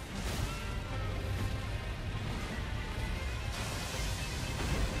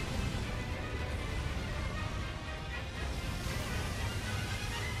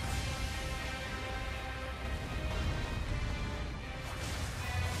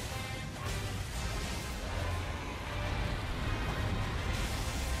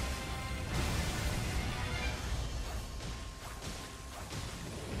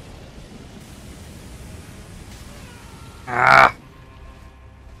 Ah.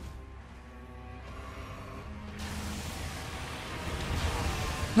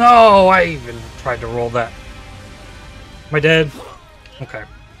 No, I even tried to roll that. Am I dead? Okay.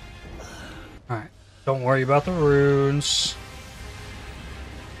 Alright. Don't worry about the runes.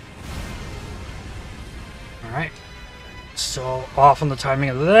 Alright. Still off on the timing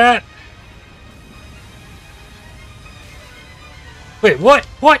of that. Wait, what?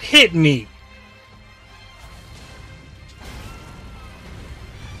 What hit me?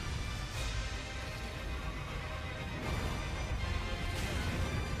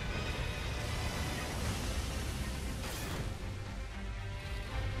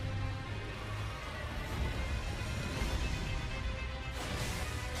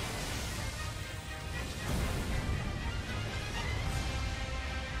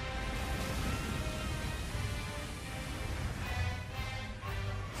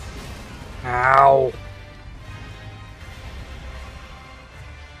 Ow.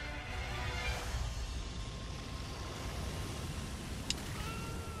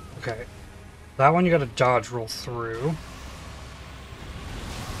 Okay. That one you gotta dodge roll through.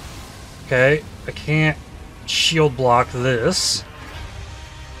 Okay. I can't shield block this.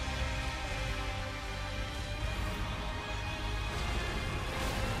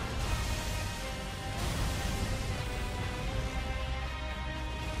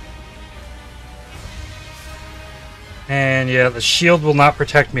 And yeah, the shield will not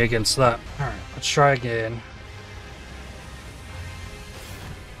protect me against that. Alright, let's try again.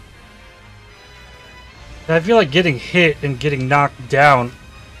 I feel like getting hit and getting knocked down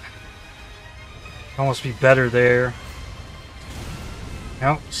almost be better there.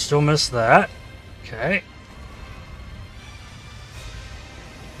 Nope, still missed that. Okay.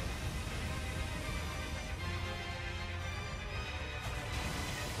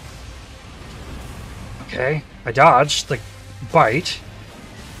 Okay, I dodged the bite.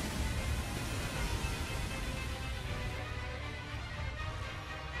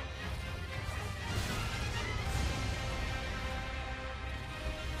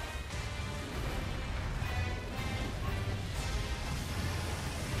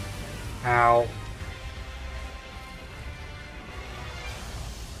 Ow.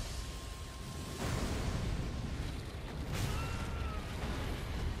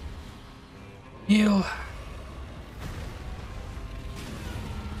 Heal.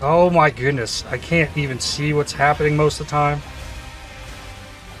 Oh my goodness, I can't even see what's happening most of the time.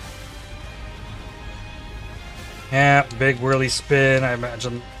 Yeah, big whirly spin, I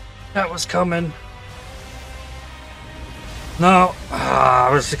imagine that was coming. No,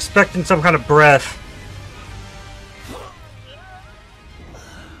 I was expecting some kind of breath.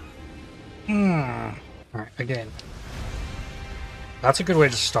 Alright, again. That's a good way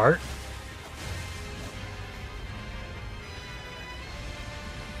to start.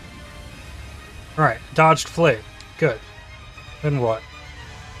 Alright, dodged flame. Good. Then what?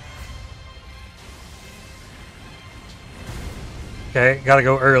 Okay, gotta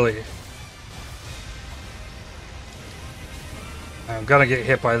go early. I'm gonna get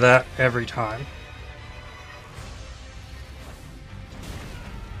hit by that every time.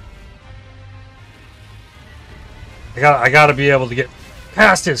 I gotta be able to get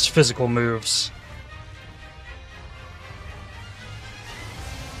past his physical moves.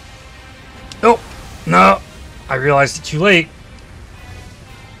 Oh, no. I realized it too late.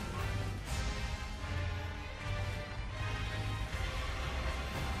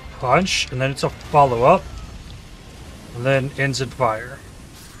 Punch, and then it's a follow-up. And then ends in fire.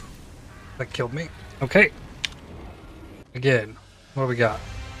 That killed me. Okay. Again, what do we got?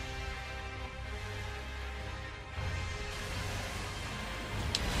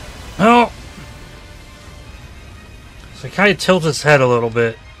 Oh! So he kind of tilts his head a little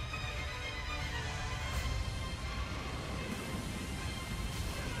bit.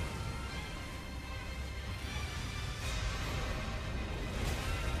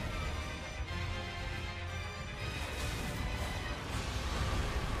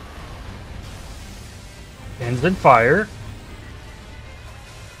 Ends in fire.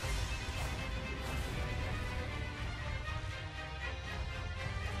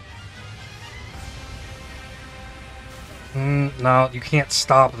 No, you can't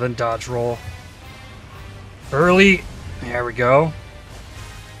stop then dodge roll. Early. There we go.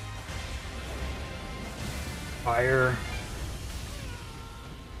 Fire.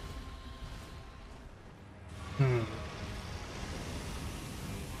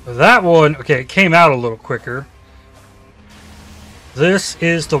 That one, okay, it came out a little quicker. This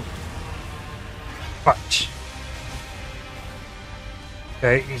is the punch.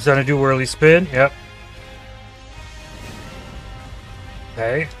 Okay, he's gonna do whirly spin. Yep.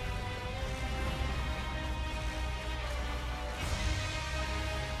 Okay.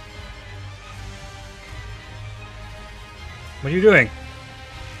 What are you doing?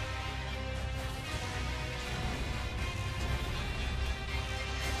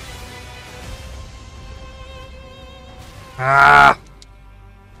 Ah!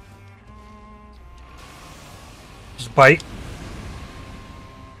 Just bite.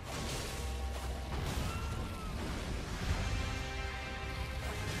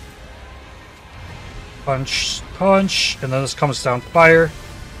 Punch, punch, and then this comes down fire.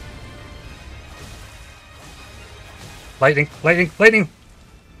 Lightning, lightning, lightning!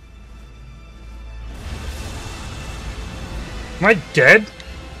 Am I dead?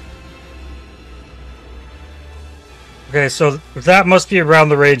 Okay, so that must be around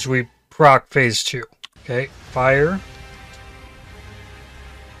the range we proc phase 2. Okay, fire.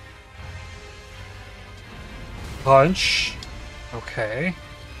 Punch. Okay.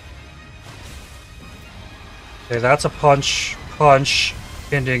 Okay, that's a punch. Punch.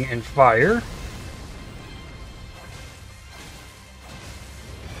 Ending in fire.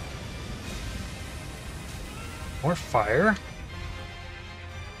 More fire.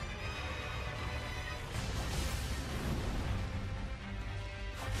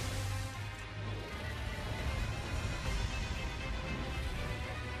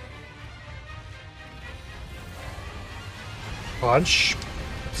 Punch.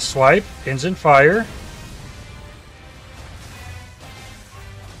 Swipe. Ends in fire.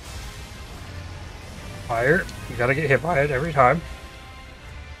 Fire. You gotta get hit by it every time.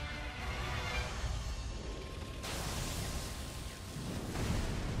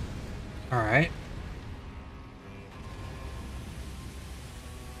 Alright.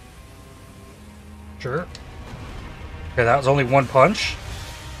 Sure. Okay, that was only one punch.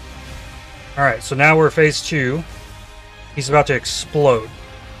 Alright, so now we're phase 2. He's about to explode.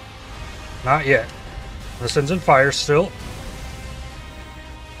 Not yet. This ends in fire still.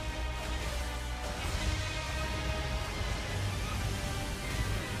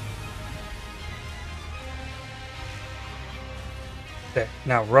 Okay,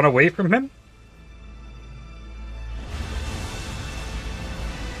 now run away from him.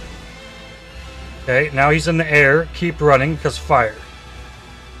 Okay, now he's in the air. Keep running because fire.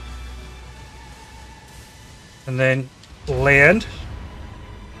 And then land.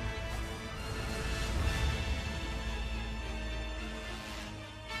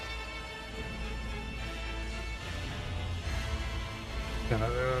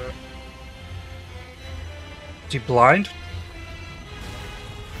 Is he blind?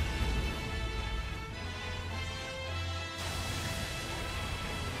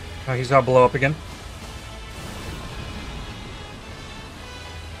 Oh, he's gonna blow up again.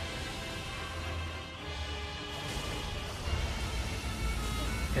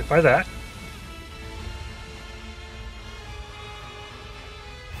 Hit by that.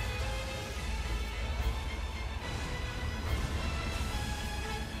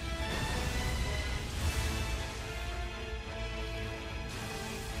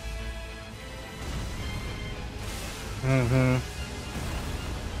 Mm-hmm.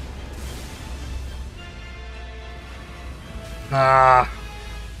 Ah.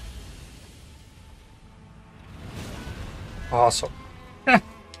 Awesome.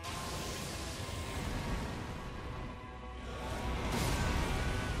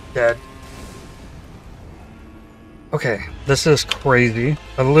 Dead. Okay, this is crazy.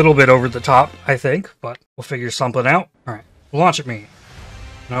 A little bit over the top, I think, but we'll figure something out. Alright, launch at me.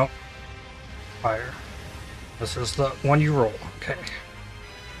 No. Fire. This is the one you roll. Okay.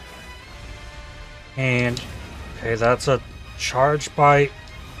 And, okay, that's a charge bite,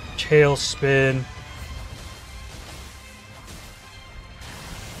 tailspin.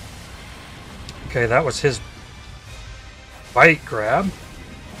 Okay, that was his bite grab.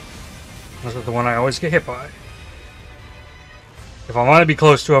 This is the one I always get hit by. If I want to be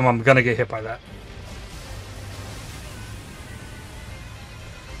close to him, I'm gonna get hit by that.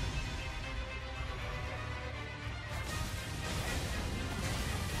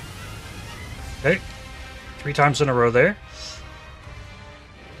 Okay. 3 times in a row there.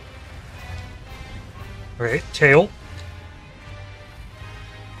 Alright, tail.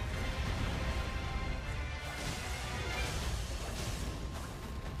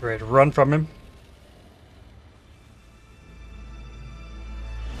 Ready to run from him.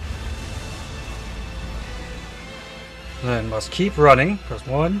 Then must keep running. Because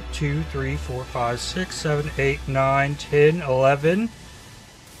 1, 2, 3, 4, 5, 6, 7, 8, 9, 10, 11.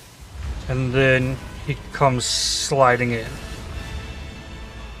 And then he comes sliding in.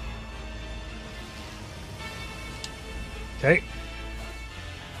 Okay.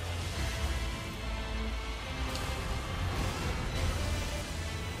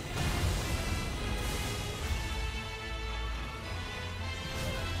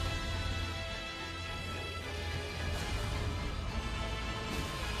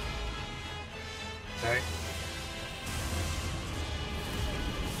 Okay.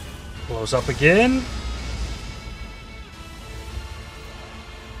 Blows up again.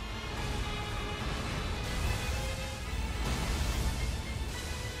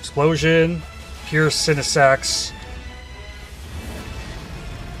 Explosion. Pure Senessax.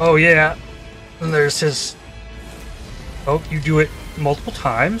 Oh yeah. And there's his... Oh, you do it multiple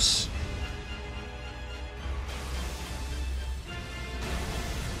times.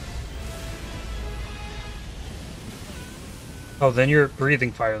 Oh, then you're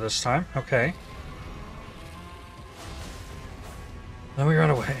breathing fire this time. Okay. Then we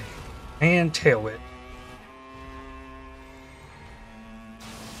run away. And tail whip.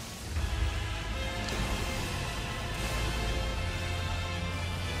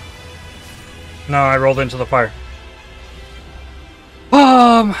 No, I rolled into the fire.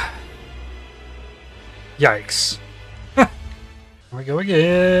 Yikes. Here we go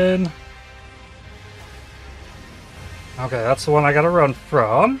again. Okay, that's the one I gotta run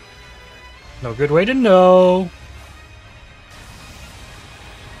from. No good way to know.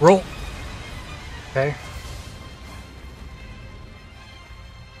 Roll. Okay.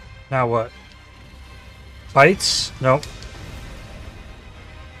 Now what? Bites? Nope.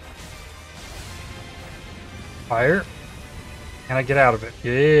 Fire. Can I get out of it?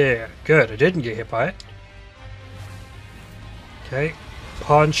 Yeah, good. I didn't get hit by it. Okay.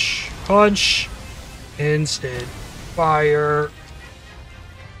 Punch. Punch. Instant fire.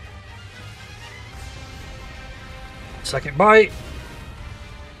 Second bite.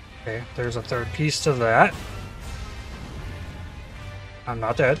 Okay, there's a third piece to that. I'm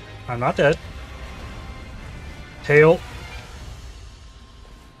not dead. I'm not dead. Tail.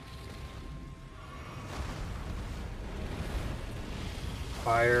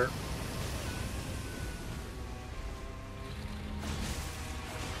 Fire.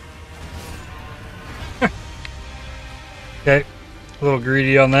 Okay, a little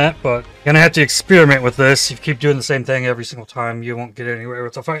greedy on that, but gonna have to experiment with this. If you keep doing the same thing every single time, you won't get anywhere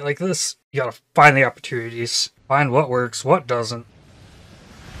with a fight like this. You gotta find the opportunities. Find what works, what doesn't.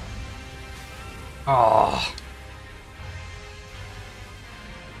 Oh.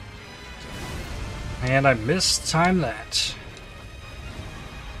 And I mistimed that.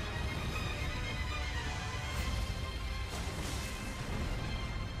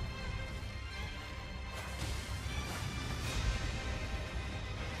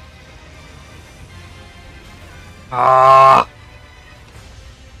 Ah!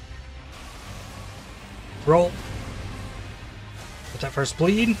 Roll. Get that first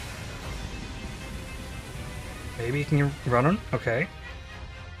bleed. Maybe you can run on. Okay.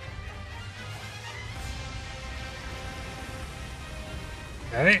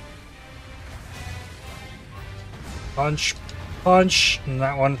 Okay. Punch. Punch. And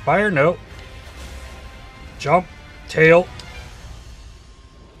that one. Fire. Nope. Jump. Tail.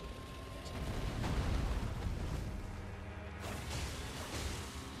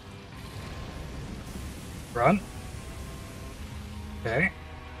 Run. Okay.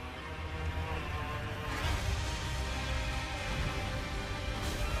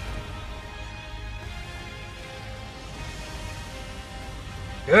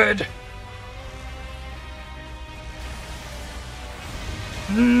 Good.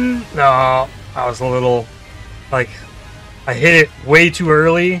 No, I was a little, like, I hit it way too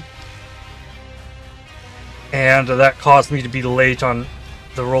early, and that caused me to be late on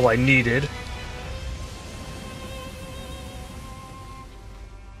the roll I needed.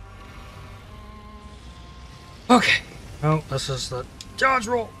 Okay. Oh, this is the dodge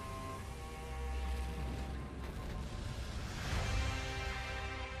roll.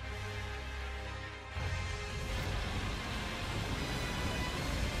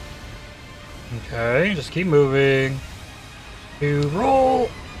 Okay, just keep moving. To roll.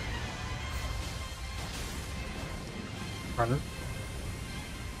 Run.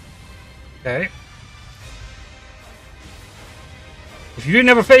 Okay. If you didn't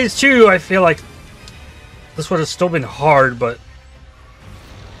have a phase 2, I feel like this would have still been hard, but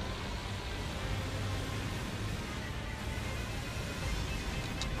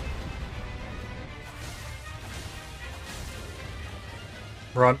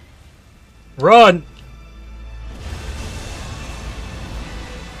run. Run!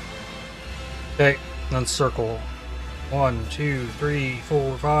 Okay, then circle. 1, 2, 3,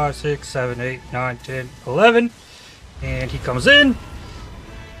 4, 5, 6, 7, 8, 9, 10, 11. And he comes in.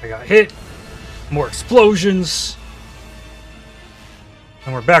 I got hit. More explosions.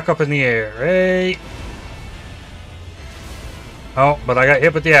 And we're back up in the air. Hey. Oh, but I got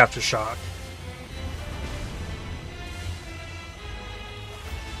hit with the aftershock.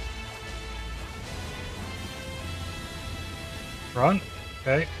 Run.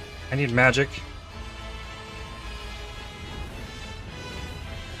 Okay. I need magic.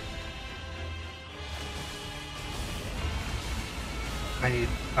 I need...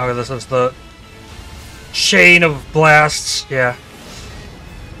 Oh, this is the chain of blasts. Yeah.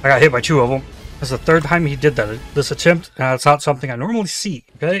 I got hit by 2 of them. This is the 3rd time he did that. This attempt, it's not something I normally see.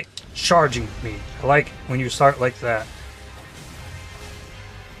 Okay? Charging me. I like when you start like that.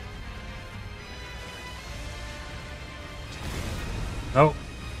 Nope.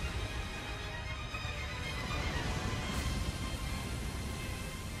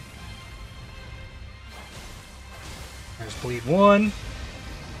 There's bleed 1.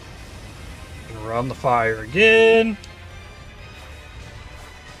 And run the fire again.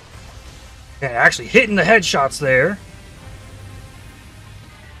 Yeah, actually hitting the headshots there.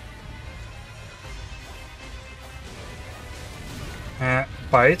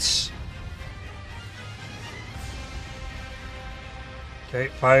 Bites. Okay,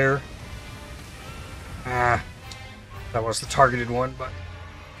 fire. That was the targeted one, but...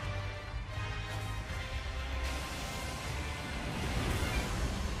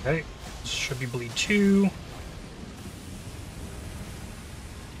 Okay, should be bleed 2.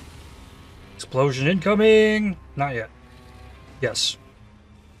 Explosion incoming! Not yet. Yes.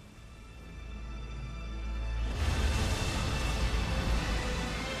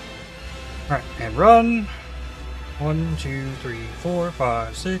 Alright, and run. 1, 2, 3, 4,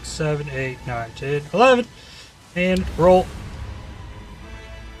 5, 6, 7, 8, 9, 10, 11. And roll.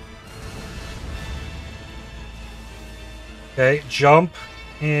 Okay, jump.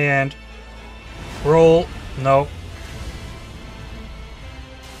 And roll. No.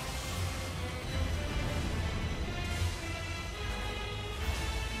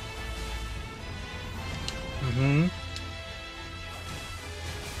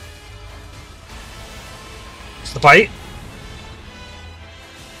 It's the bite.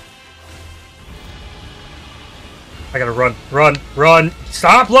 I gotta run, run, run.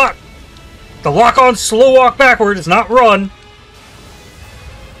 Stop, lock! The lock on slow walk backward is not run.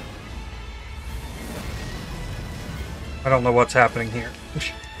 I don't know what's happening here.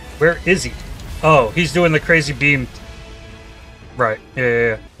 Where is he? Oh, he's doing the crazy beam. Right,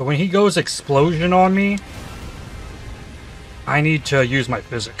 yeah. But when he goes explosion on me, I need to use my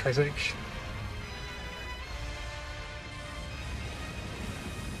physic, I think.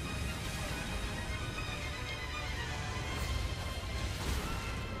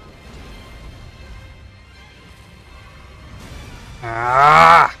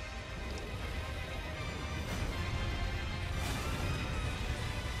 Ah!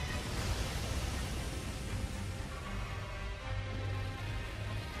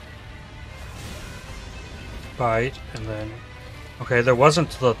 Bite, and then... Okay, there wasn't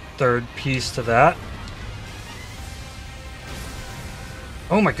the third piece to that.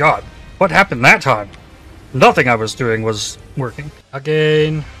 Oh my god. What happened that time? Nothing I was doing was working.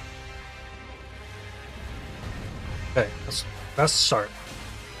 Again. Okay, that's start.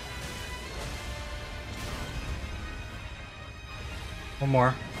 One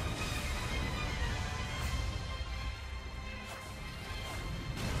more.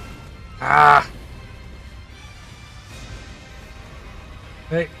 Ah!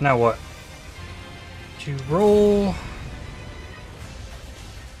 Okay, now what? To roll.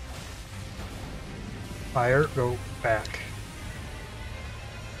 Fire, go back.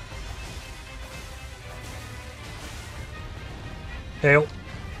 Tail.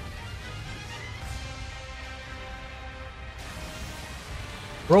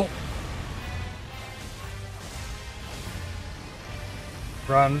 Roll.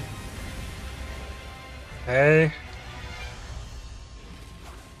 Run. Okay.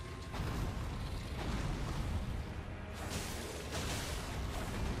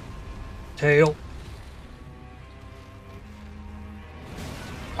 Tail.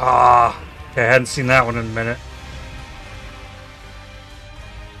 Ah. Okay, I hadn't seen that one in a minute.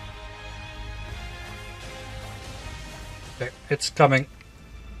 Okay, it's coming.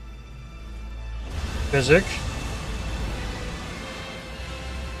 Physic.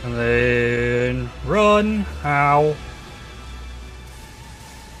 And then run. Ow.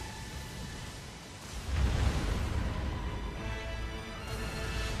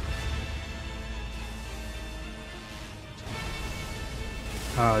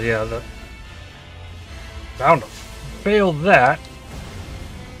 Oh yeah, that bound to fail that.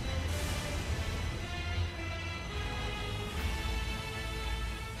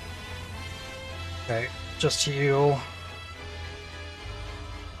 Okay, just heal.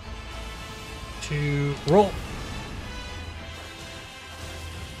 To roll.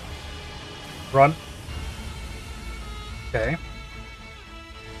 Run. Okay.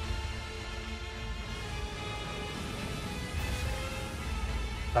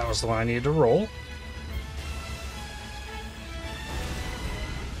 That was the one I needed to roll.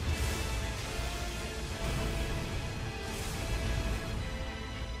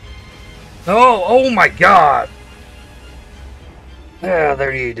 Oh, oh my god! Yeah,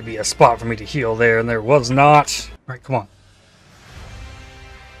 there needed to be a spot for me to heal there, and there was not. Alright, come on.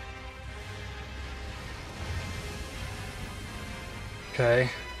 Okay.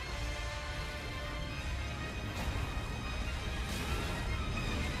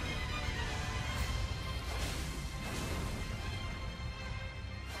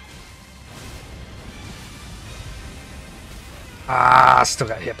 Ah, still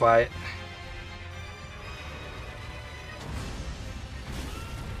got hit by it.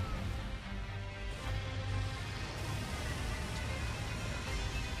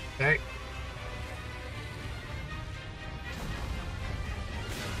 Okay.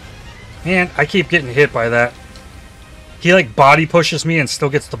 Man, I keep getting hit by that. He like body pushes me and still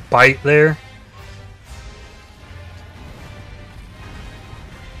gets the bite there.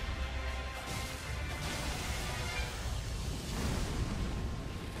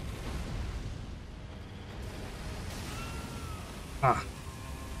 Ah.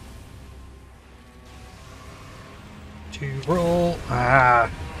 To roll.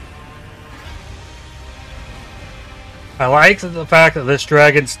 Ah. I like the fact that this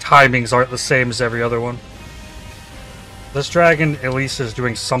dragon's timings aren't the same as every other one. This dragon at least is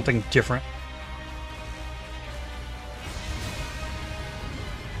doing something different.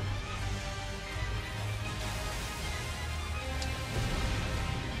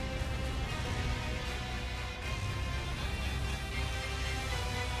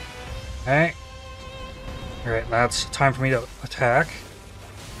 Okay. Alright, that's time for me to attack.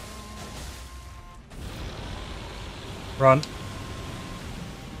 Run.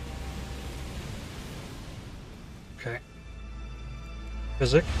 Okay.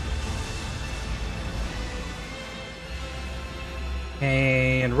 Physic.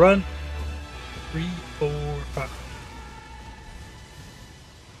 And run. 3, 4, 5.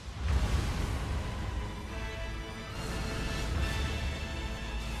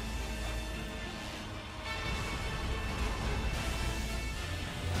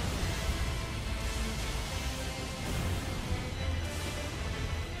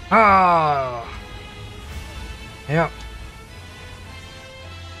 Ah! Yeah.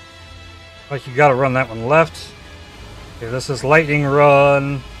 Like you gotta run that one left. Okay, this is lightning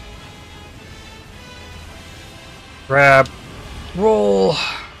run. Grab. Roll.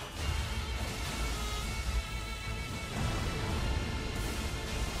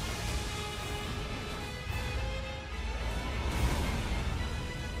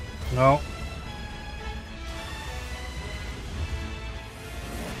 No.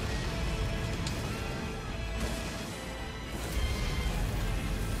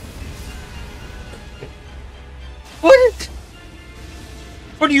 What?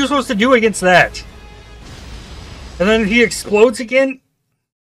 What are you supposed to do against that? And then he explodes again?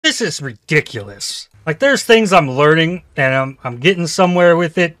 This is ridiculous. Like, there's things I'm learning, and I'm getting somewhere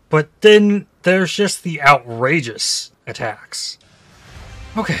with it, but then there's just the outrageous attacks.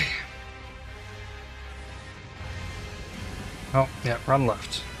 Okay. Oh, yeah, run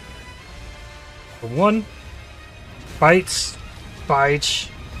left. For 1. Bites. Bites.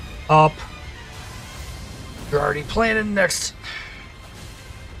 Up. You're already planning next.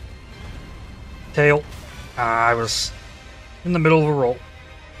 Tail. I was in the middle of a roll.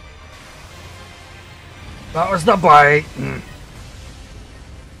 That was the bite.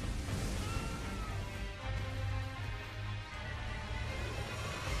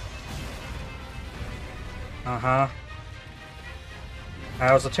 Uh-huh.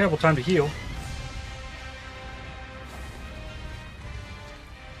 That was a terrible time to heal.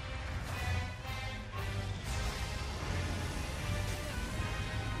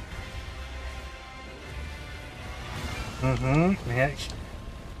 Yeah.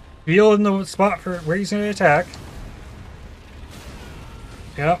 Heal in the spot for where he's going to attack.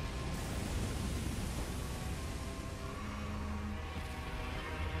 Yep.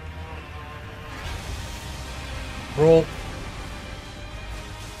 Roll.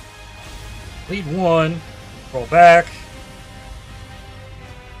 Lead 1. Roll back.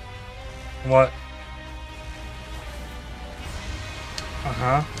 What?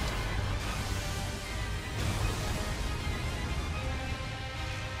 Uh-huh.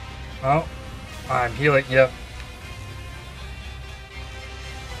 Oh, I'm healing, yep.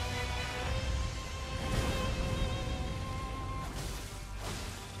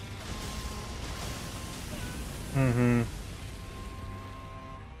 Mm-hmm.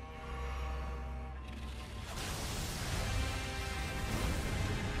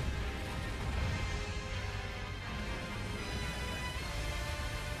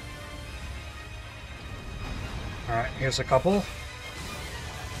 Alright, here's a couple.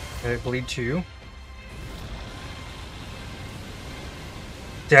 Okay, bleed 2.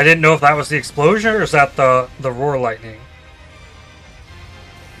 See, I didn't know if that was the explosion or is that the roar lightning.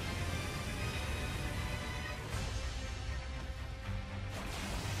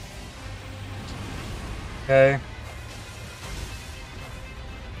 Okay.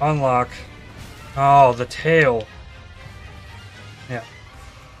 Unlock. Oh, the tail. Yeah.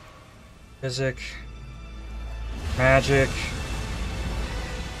 Physic. Magic.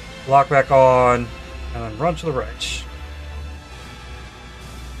 Lock back on, and then run to the right.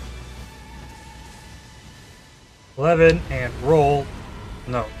 11 and roll.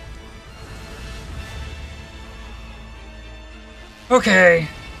 No. Okay.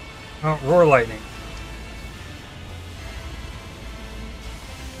 Oh, roar lightning.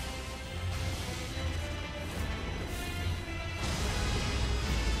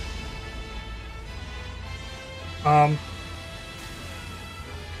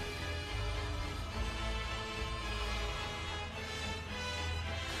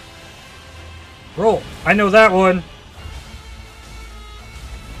 Roll. I know that one.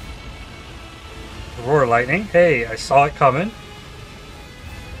 Roar lightning. Hey, I saw it coming.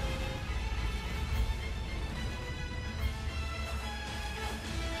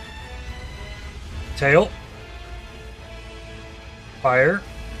 Tail. Fire.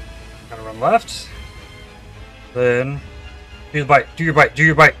 Gotta run left. Then do the bite. Do your bite. Do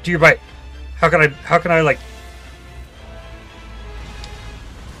your bite. Do your bite. How can I like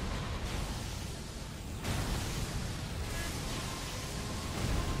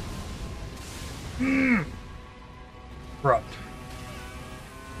run.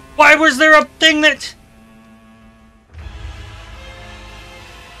 Why was there a thing that...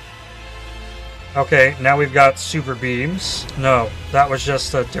 Okay, now we've got super beams. No, that was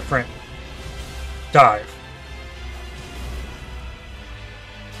just a different dive.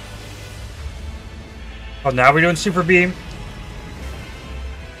 Oh, now we're doing super beam.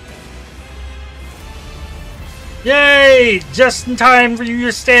 Yay! Just in time for you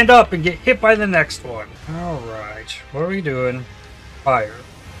to stand up and get hit by the next one. Alright, what are we doing? Fire.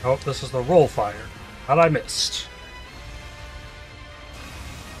 Oh, this is the roll fire. That I missed.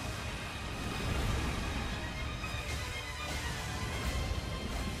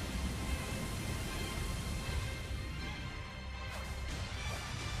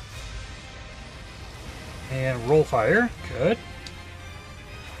 And roll fire. Good.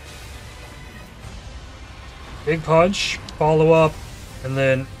 Big punch. Follow up. And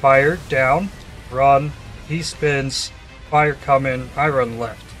then fire. Down. Run. He spins. Fire coming. I run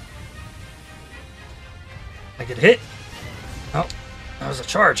left. I get hit. Oh, that was a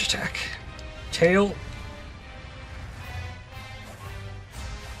charge attack. Tail.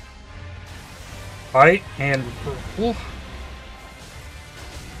 Bite and purple.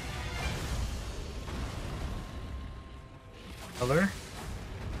 Color.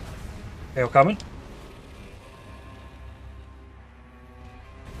 Tail coming.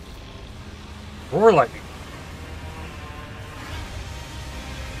 Roar lightning.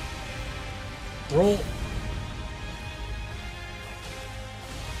 Roll.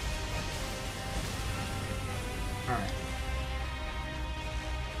 Alright.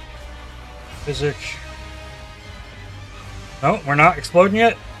 Physic. No, we're not exploding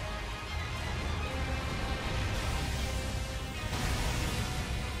yet.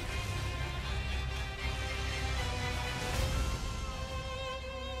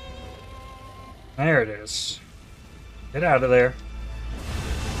 There it is. Get out of there.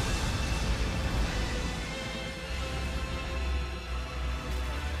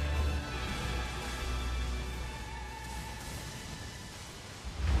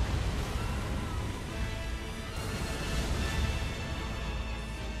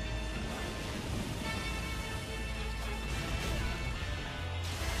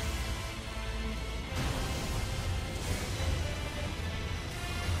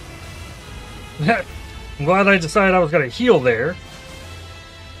 I'm glad I decided I was going to heal there.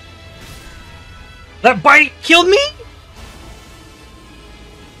 That bite killed me?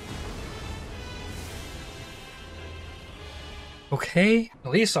 Okay,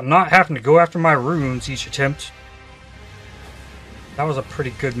 at least I'm not having to go after my runes each attempt. That was a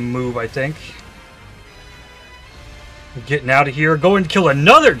pretty good move, I think. I'm getting out of here, going to kill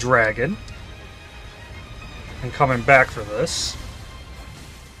another dragon. And coming back for this.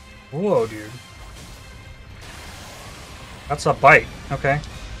 Whoa, dude. That's a bite. Okay.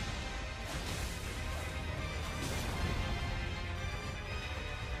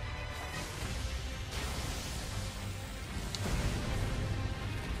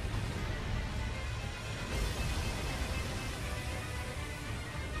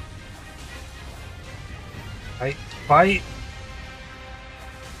 Bite. Bite.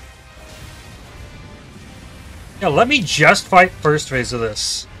 Yeah, let me just fight first phase of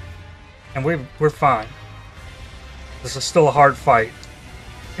this. And we're fine. This is still a hard fight.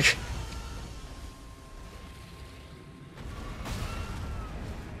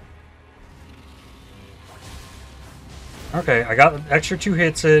 Okay, I got an extra 2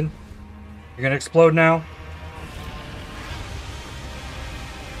 hits in. You're gonna explode now?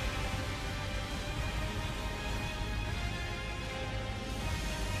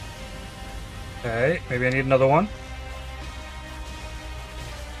 Okay, maybe I need another one.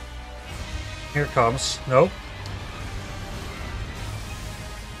 Here it comes. Nope.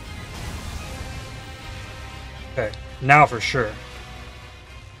 Okay, now for sure.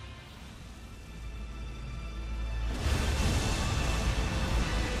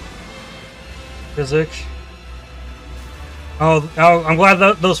 Physic. Oh, I'm glad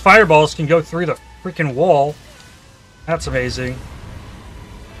that those fireballs can go through the freaking wall. That's amazing.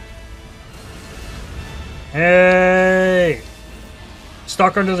 Hey!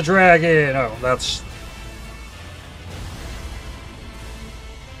 Stuck under the dragon! Oh, that's...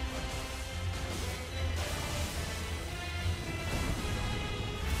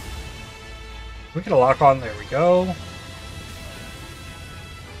 We get a lock on, there we go.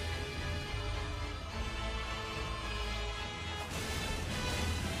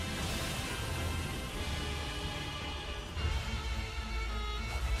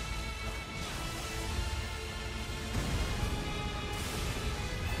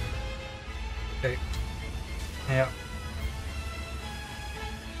 Okay. Yeah.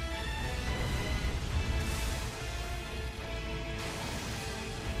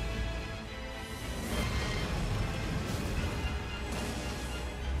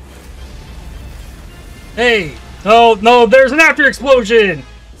 Hey! No, no, there's an after explosion!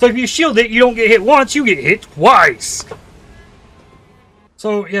 So if you shield it, you don't get hit once, you get hit twice!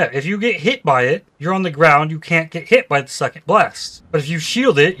 So yeah, if you get hit by it, you're on the ground, you can't get hit by the second blast. But if you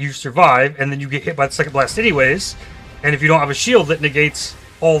shield it, you survive, and then you get hit by the second blast anyways. And if you don't have a shield that negates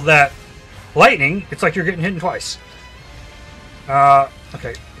all that lightning, it's like you're getting hit twice.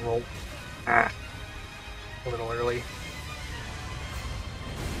 Okay, roll. A little early.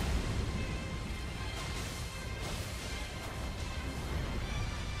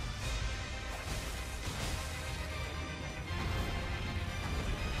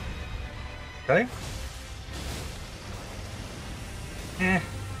 Okay.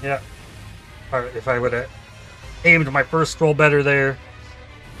 Yeah. Alright, if I would have aimed my first roll better there,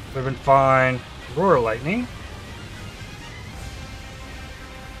 would have been fine. Roar lightning.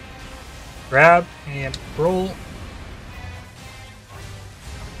 Grab and roll.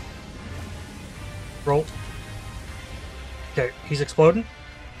 Roll. Okay, he's exploding.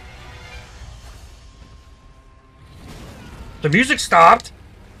 The music stopped.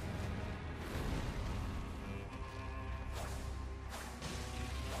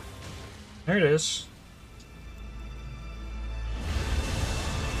 There it is.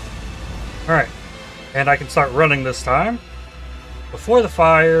 Alright. And I can start running this time. Before the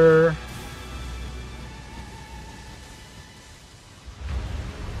fire.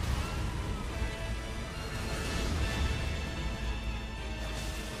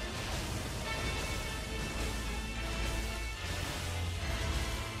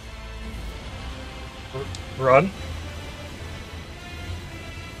 Run.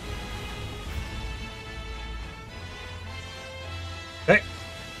 Okay.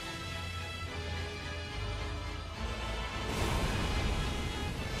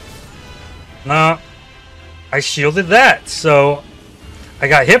 Nah. I shielded that, so I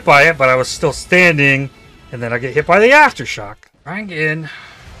got hit by it, but I was still standing, and then I get hit by the aftershock. Trying again.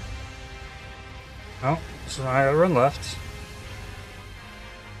 Oh, so I gotta run left.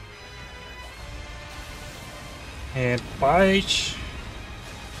 And fight.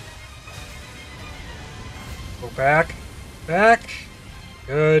 Go back. Back.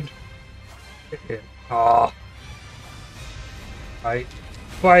 Good. Aw. Fight.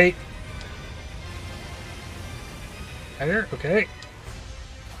 Fight. There. Okay.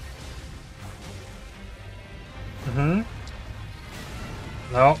 Mm-hmm.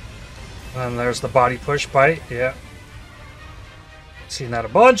 No. And there's the body push bite. Yeah. Seen that a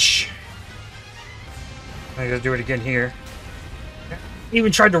bunch. I gotta do it again here.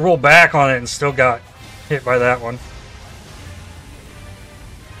 Even tried to roll back on it and still got hit by that one.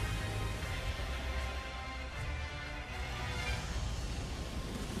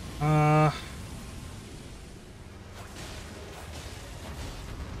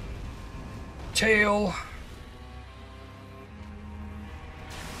 Tail.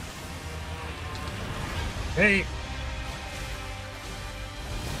 Hey.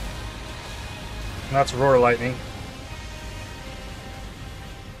 That's roar lightning.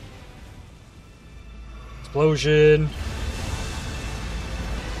 Explosion.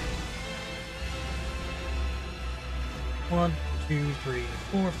 One, 2, 3,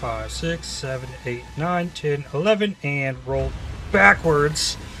 4, 5, 6, 7, 8, 9, 10, 11, and roll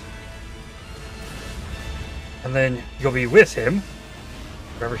backwards. And then you'll be with him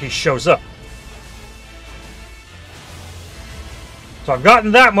wherever he shows up. So I've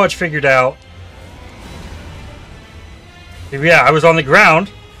gotten that much figured out. Yeah, I was on the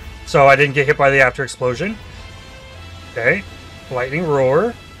ground, so I didn't get hit by the after explosion. Okay. Lightning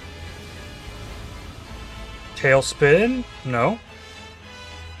roar. Tailspin? No.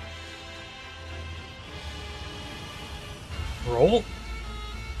 Roll?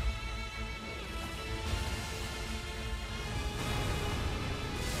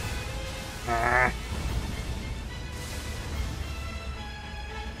 Ah.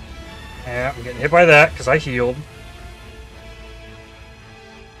 Yeah, I'm getting hit by that because I healed.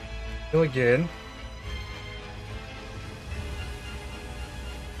 Heal again.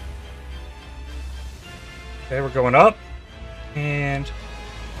 Okay, we're going up. And...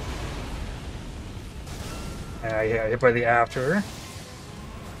 yeah, hit by the after.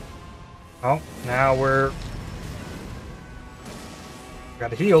 Oh, now we're...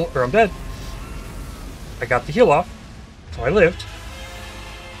 gotta heal, or I'm dead. I got the heal off, so I lived.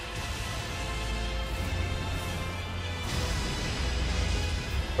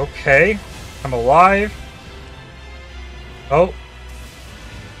 Okay, I'm alive. Oh.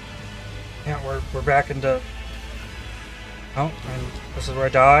 Yeah, we're back into... oh, and this is where I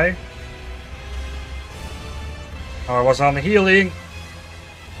die. Oh, I wasn't on the healing.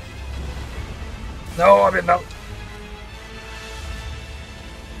 No, I'm in no.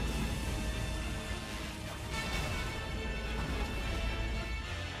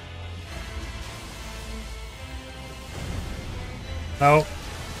 No.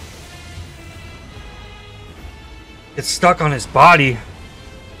 It's stuck on his body.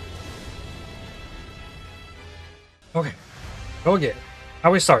 Okay. Go again.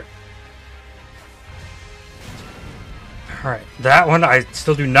 How we start? Alright. That one I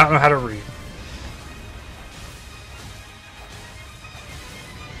still do not know how to read.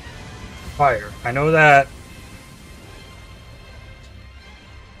 Fire. I know that.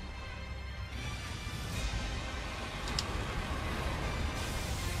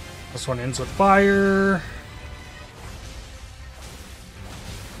 This one ends with fire.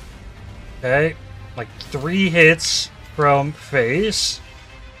 Okay. Like 3 hits from face.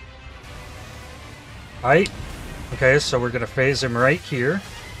 Right. Okay, so we're gonna phase him right here.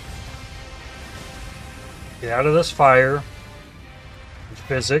 Get out of this fire.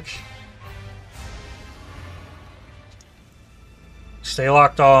 Physic. Stay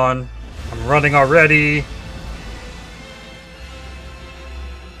locked on. I'm running already.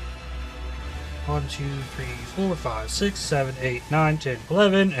 1, 2, 3, 4, 5, 6, 7, 8, 9, 10,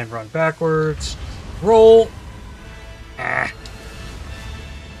 11, and run backwards. Roll. Ah.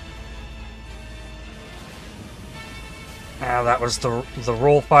 Now that was the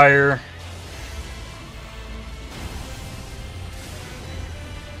roll fire.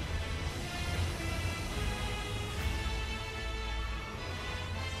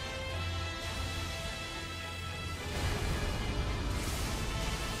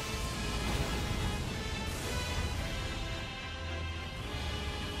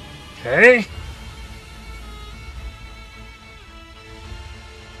 Okay.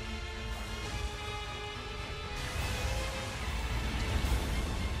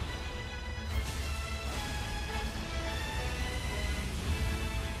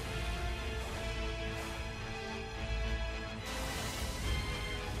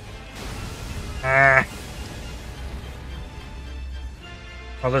 Ah.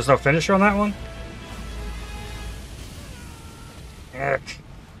 Oh, there's no finisher on that one? Heck.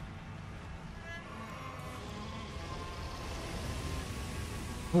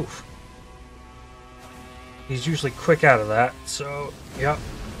 Oof. He's usually quick out of that, so, yep.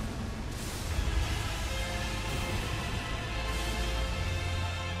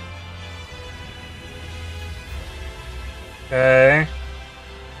 Okay.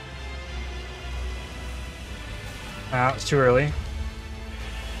 Ah, it's too early.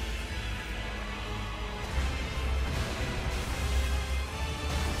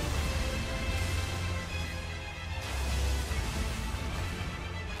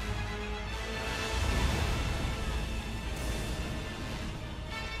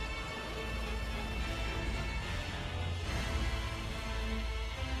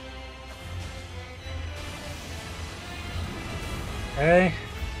 Okay.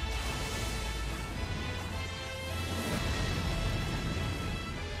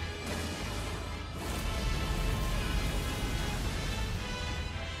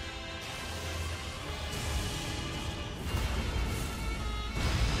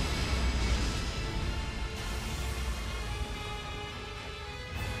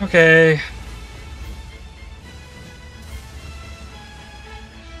 Okay.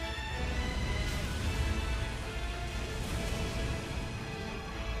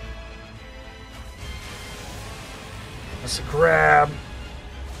 That's a grab.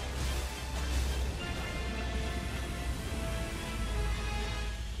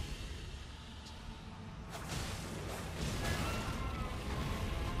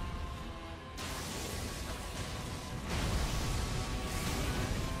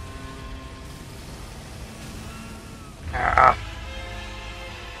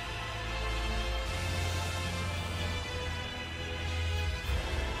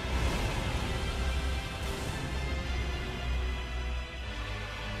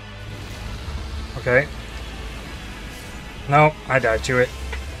 Okay. No, I died to it.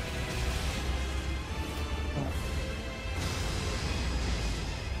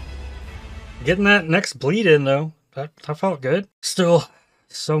 Getting that next bleed in, though. That felt good. Still,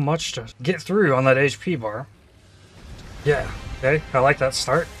 so much to get through on that HP bar. Yeah, okay. I like that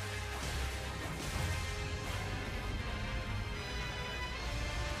start.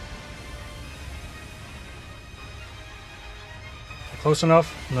 Close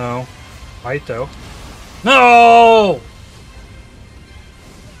enough? No. Right, though. No!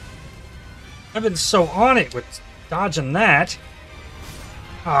 I've been so on it with dodging that.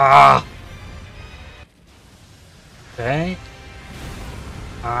 Ah! Okay.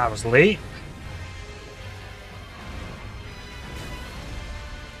 I was late.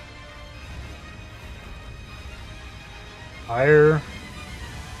 Fire.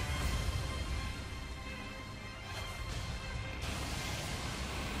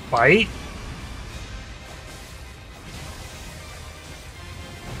 Fight.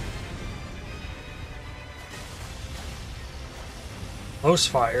 Close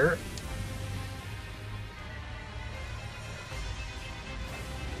fire.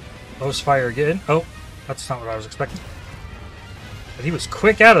 Close fire again. Oh, that's not what I was expecting. But he was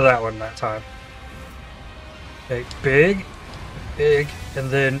quick out of that one that time. Okay, big, and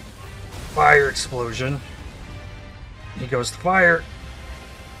then fire explosion. He goes to fire.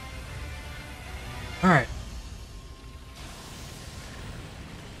 Alright.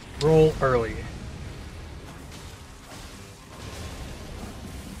 Roll early.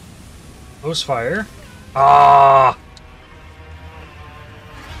 Close fire. Ah!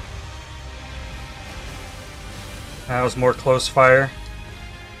 That was more close fire.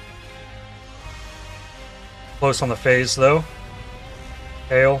 Close on the phase, though.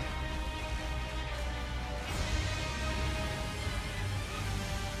 Bayle.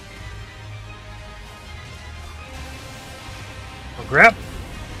 Oh, grab.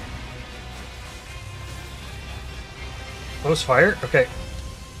 Close fire. Okay.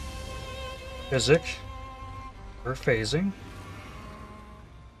 Physic. We're phasing.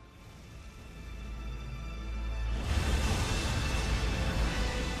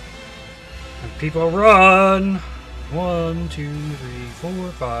 And people run. 1, 2, 3,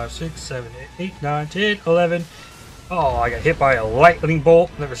 4, 5, 6, 7, 8, 9, 10, 11. Oh, I got hit by a lightning bolt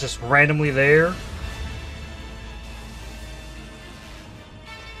that was just randomly there.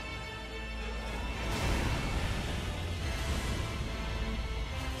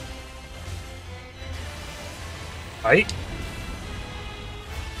 Fight.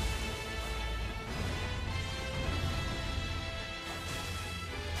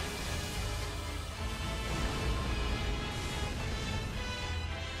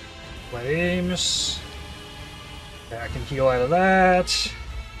 Flames. Yeah, I can heal out of that.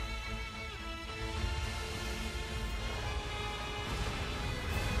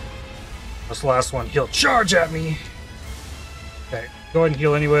 This last one, he'll charge at me. Okay, go ahead and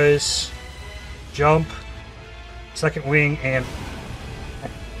heal anyways. Jump. Second wing, and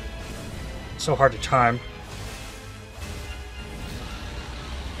so hard to time.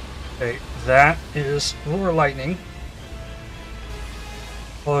 Okay, that is Roar Lightning.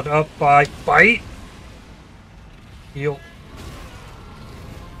 Followed up by Bite. Heal.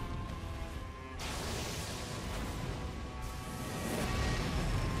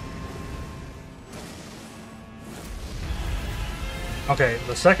 Okay,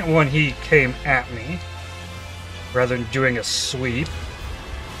 the second one he came at me rather than doing a sweep.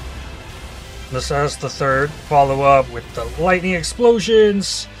 This has the third. Follow up with the lightning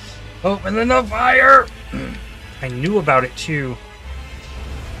explosions. Oh, and then the fire! I knew about it too.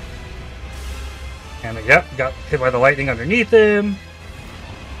 And yep, got hit by the lightning underneath him.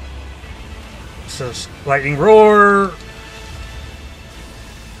 So lightning roar.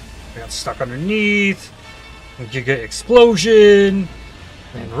 I got stuck underneath. You get explosion.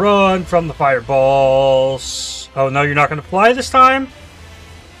 And run from the fireballs. Oh no, you're not going to fly this time?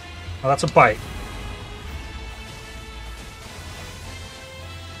 Oh, that's a bite.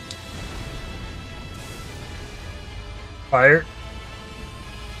 Fire.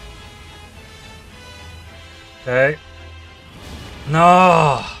 Okay.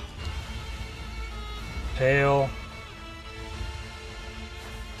 No. Bayle.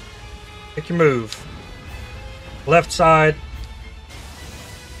 Pick your move. Left side.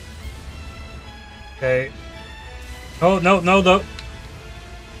 Okay. Oh, no, no, no.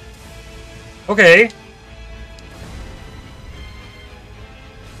 Okay.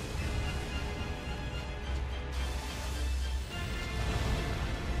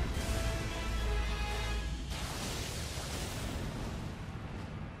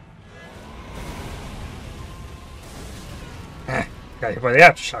 Got hit by the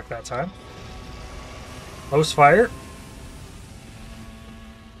aftershock that time. Close fire.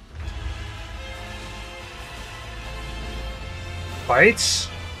 Bites.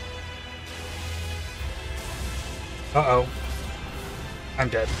 Uh-oh. I'm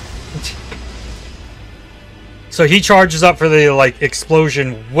dead. So he charges up for the, like,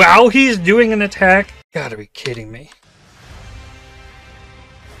 explosion while he's doing an attack? Gotta be kidding me.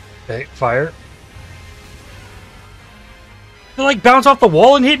 Okay, fire. It, like, bounced off the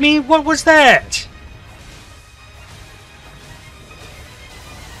wall and hit me? What was that?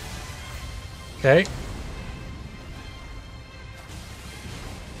 Okay.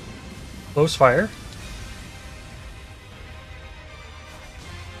 Close fire.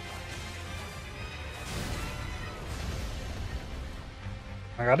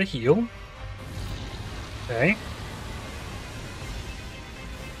 I gotta heal. Okay.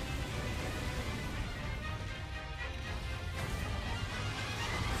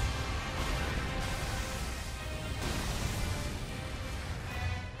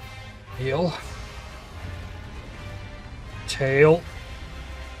 Heal. Tail.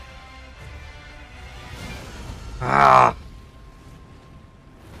 Ah.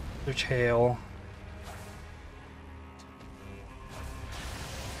 Their tail.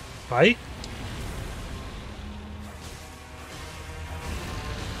 Fight.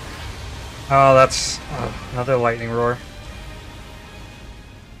 Oh, that's another lightning roar.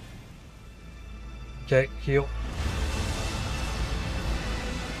 Okay, heal.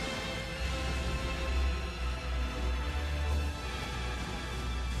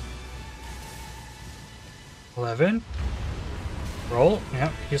 $11. Roll.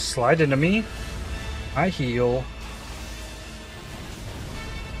 Yep, you slide into me. I heal.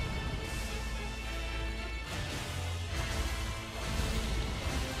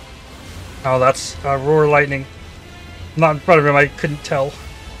 Oh, that's roar lightning. Not in front of him, I couldn't tell.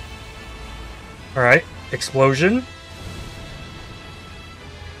 Alright, explosion.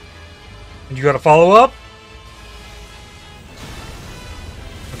 And you gotta follow up?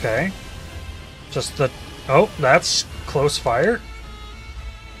 Okay. Just the... Oh, that's close fire.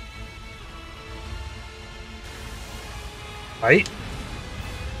 Fight.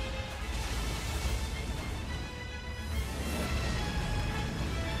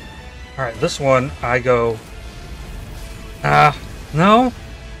 Alright, this one, I go... no? I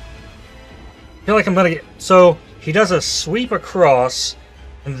feel like I'm gonna get... So, he does a sweep across,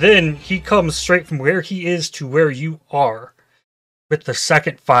 and then he comes straight from where he is to where you are with the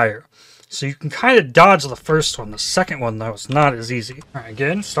second fire. So you can kind of dodge the first one. The second one, though, is not as easy. Alright,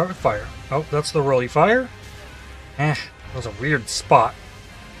 again, start with fire. Oh, that's the rolly fire. That was a weird spot.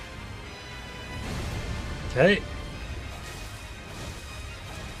 Okay.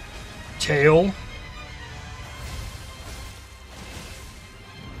 Tail.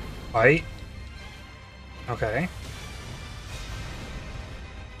 Bite. Okay.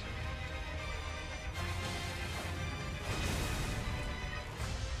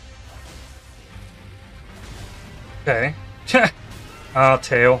 Okay.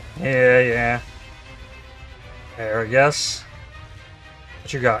 Tail. Yeah. There, I guess.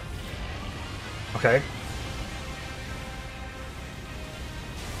 What you got? Okay.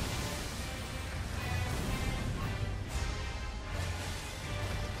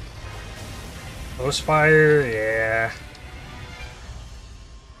 Close fire, yeah.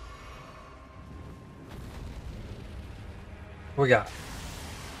 What we got?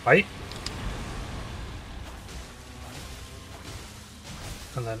 Fight.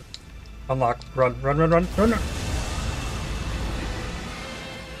 And then unlock. Run.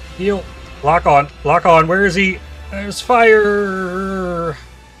 Heal. Lock on. Where is he? There's fire.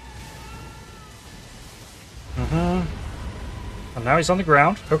 And now he's on the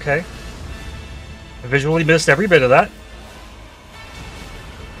ground. Okay. I visually missed every bit of that.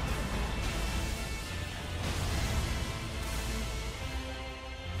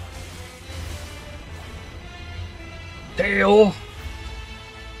 Tail.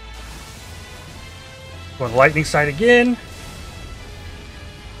 Going lightning side again.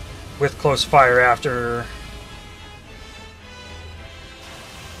 With close fire after.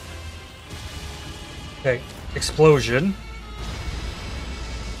 Okay, explosion.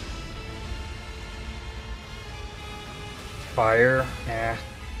 Fire, yeah.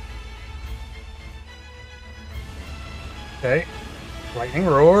 Okay, lightning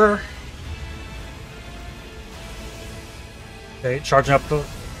roar. Okay, charging up the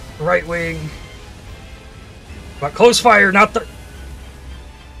right wing. But close fire, not the...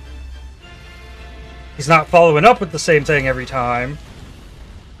 He's not following up with the same thing every time.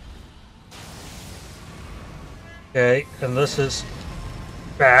 Okay, and this is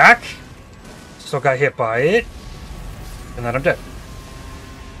Back. Still got hit by it. And then I'm dead.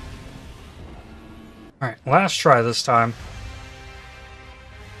 Alright, last try this time.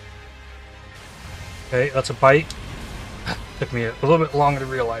 Okay, that's a bite. Took me a little bit longer to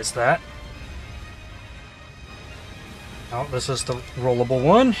realize that. Oh, this is the rollable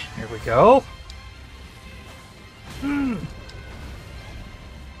one. Here we go. The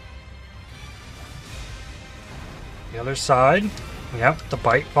other side. Yep, the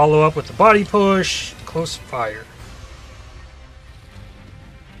bite. Follow up with the body push. Close fire.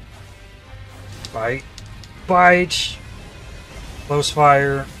 Bite. Bite. Close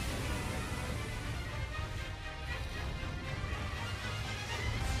fire.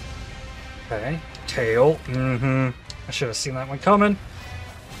 Okay. Tail. I should have seen that one coming.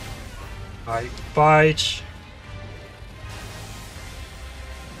 Bite. Bite.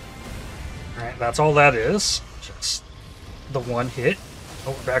 Alright, that's all that is. Just the one hit.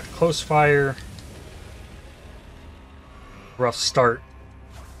 Oh, we're back to close fire. Rough start.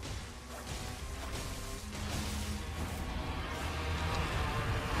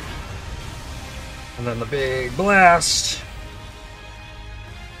 And then the big blast.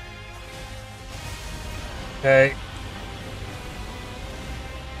 Okay.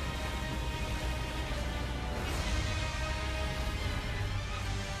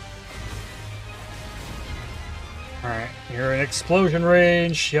 Alright, you're in explosion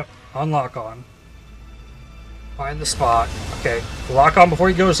range. Yep, on lock on. Find the spot. Okay, lock on before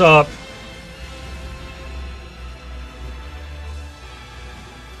he goes up.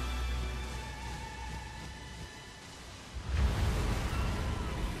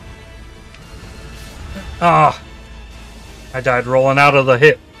 Ah, I died rolling out of the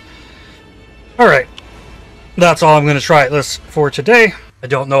hit. Alright, that's all I'm going to try this for today. I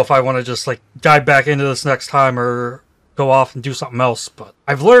don't know if I want to just like dive back into this next time or go off and do something else, but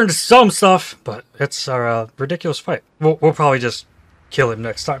I've learned some stuff, but it's a ridiculous fight. We'll probably just kill him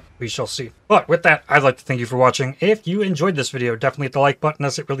next time. We shall see. But with that, I'd like to thank you for watching. If you enjoyed this video, definitely hit the like button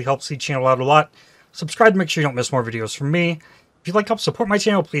as it really helps the channel out a lot. Subscribe to make sure you don't miss more videos from me. If you'd like to help support my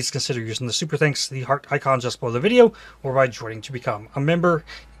channel, please consider using the super thanks, the heart icon just below the video, or by joining to become a member.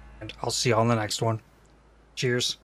 And I'll see you all in the next one. Cheers.